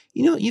kind of,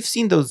 you've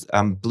seen those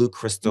blue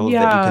crystals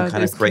that you can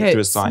kind of create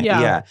through a sign.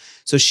 Yeah.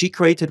 So she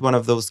created one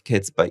of those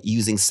kits, but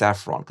using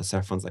saffron, because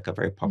saffron's like a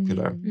very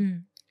popular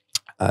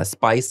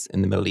spice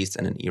in the Middle East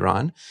and in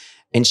Iran.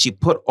 And she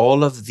put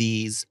all of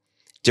these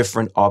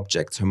different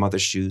objects, her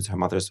mother's shoes, her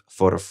mother's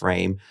photo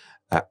frame,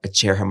 a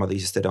chair her mother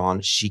used to sit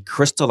on. She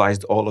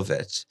crystallized all of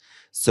it.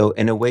 So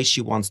in a way, she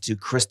wants to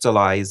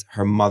crystallize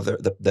her mother,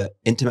 the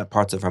intimate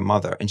parts of her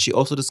mother. And she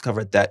also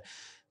discovered that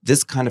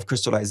this kind of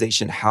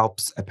crystallization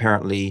helps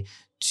apparently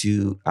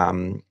to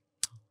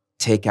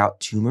take out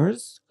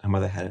tumors. Her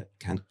mother had a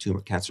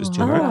cancerous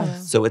tumor.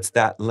 So it's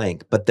that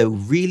link. But the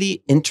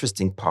really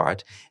interesting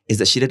part is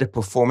that she did a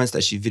performance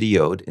that she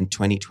videoed in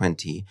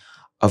 2020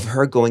 of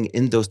her going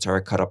in those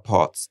terracotta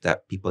pots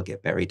that people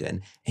get buried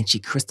in, and she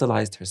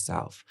crystallized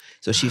herself.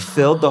 So she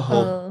filled the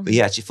whole,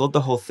 she filled the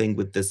whole thing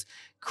with this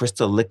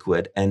crystal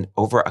liquid, and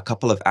over a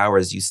couple of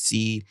hours, you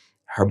see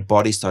her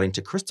body starting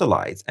to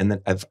crystallize. And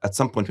then at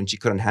some point when she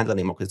couldn't handle it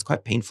anymore, because it's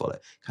quite painful,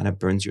 it kind of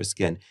burns your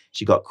skin,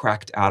 she got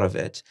cracked out of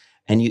it.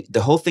 And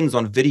the whole thing's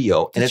on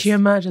video. Did she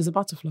emerge as a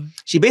butterfly?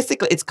 She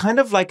basically, it's kind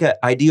of like an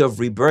idea of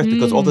rebirth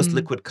because all this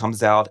liquid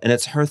comes out and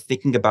it's her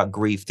thinking about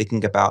grief,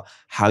 thinking about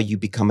how you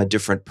become a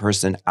different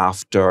person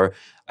after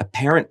a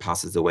parent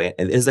passes away.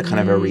 It is a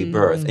kind of a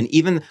rebirth. And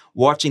even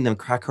watching them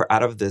crack her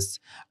out of this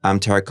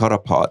terracotta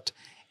pot,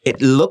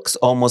 it looks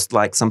almost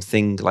like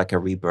something like a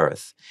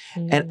rebirth.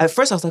 And at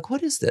first I was like,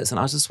 what is this? And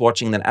I was just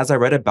watching. Then as I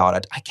read about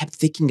it, I kept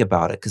thinking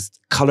about it because the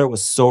color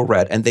was so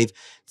red. And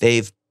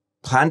they've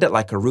planned it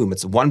like a room.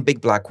 It's one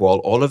big black wall,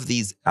 all of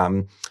these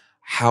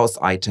house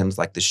items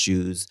like the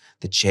shoes,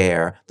 the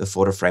chair, the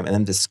photo frame, and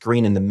then the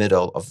screen in the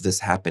middle of this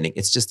happening.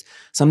 It's just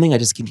something I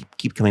just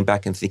keep coming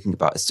back and thinking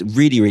about. It's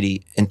really,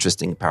 really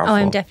interesting, powerful. Oh,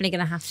 I'm definitely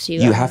going to have to.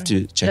 You have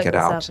to check it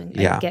out. And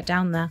get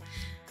down there.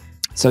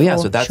 So yeah,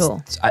 so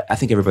that's, I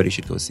think everybody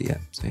should go see it.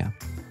 So yeah.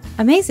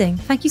 Amazing.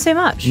 Thank you so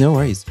much. No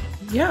worries.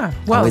 Yeah.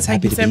 Well,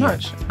 thank you so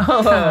much.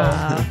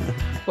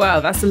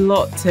 Well, that's a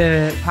lot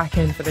to pack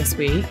in for this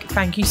week.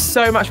 Thank you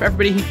so much for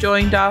everybody who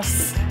joined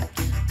us.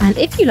 And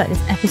if you like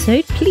this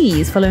episode,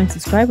 please follow and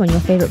subscribe on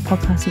your favourite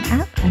podcasting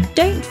app. And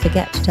don't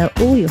forget to tell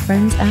all your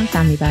friends and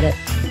family about it.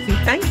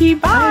 Thank you.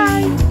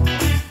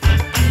 Bye.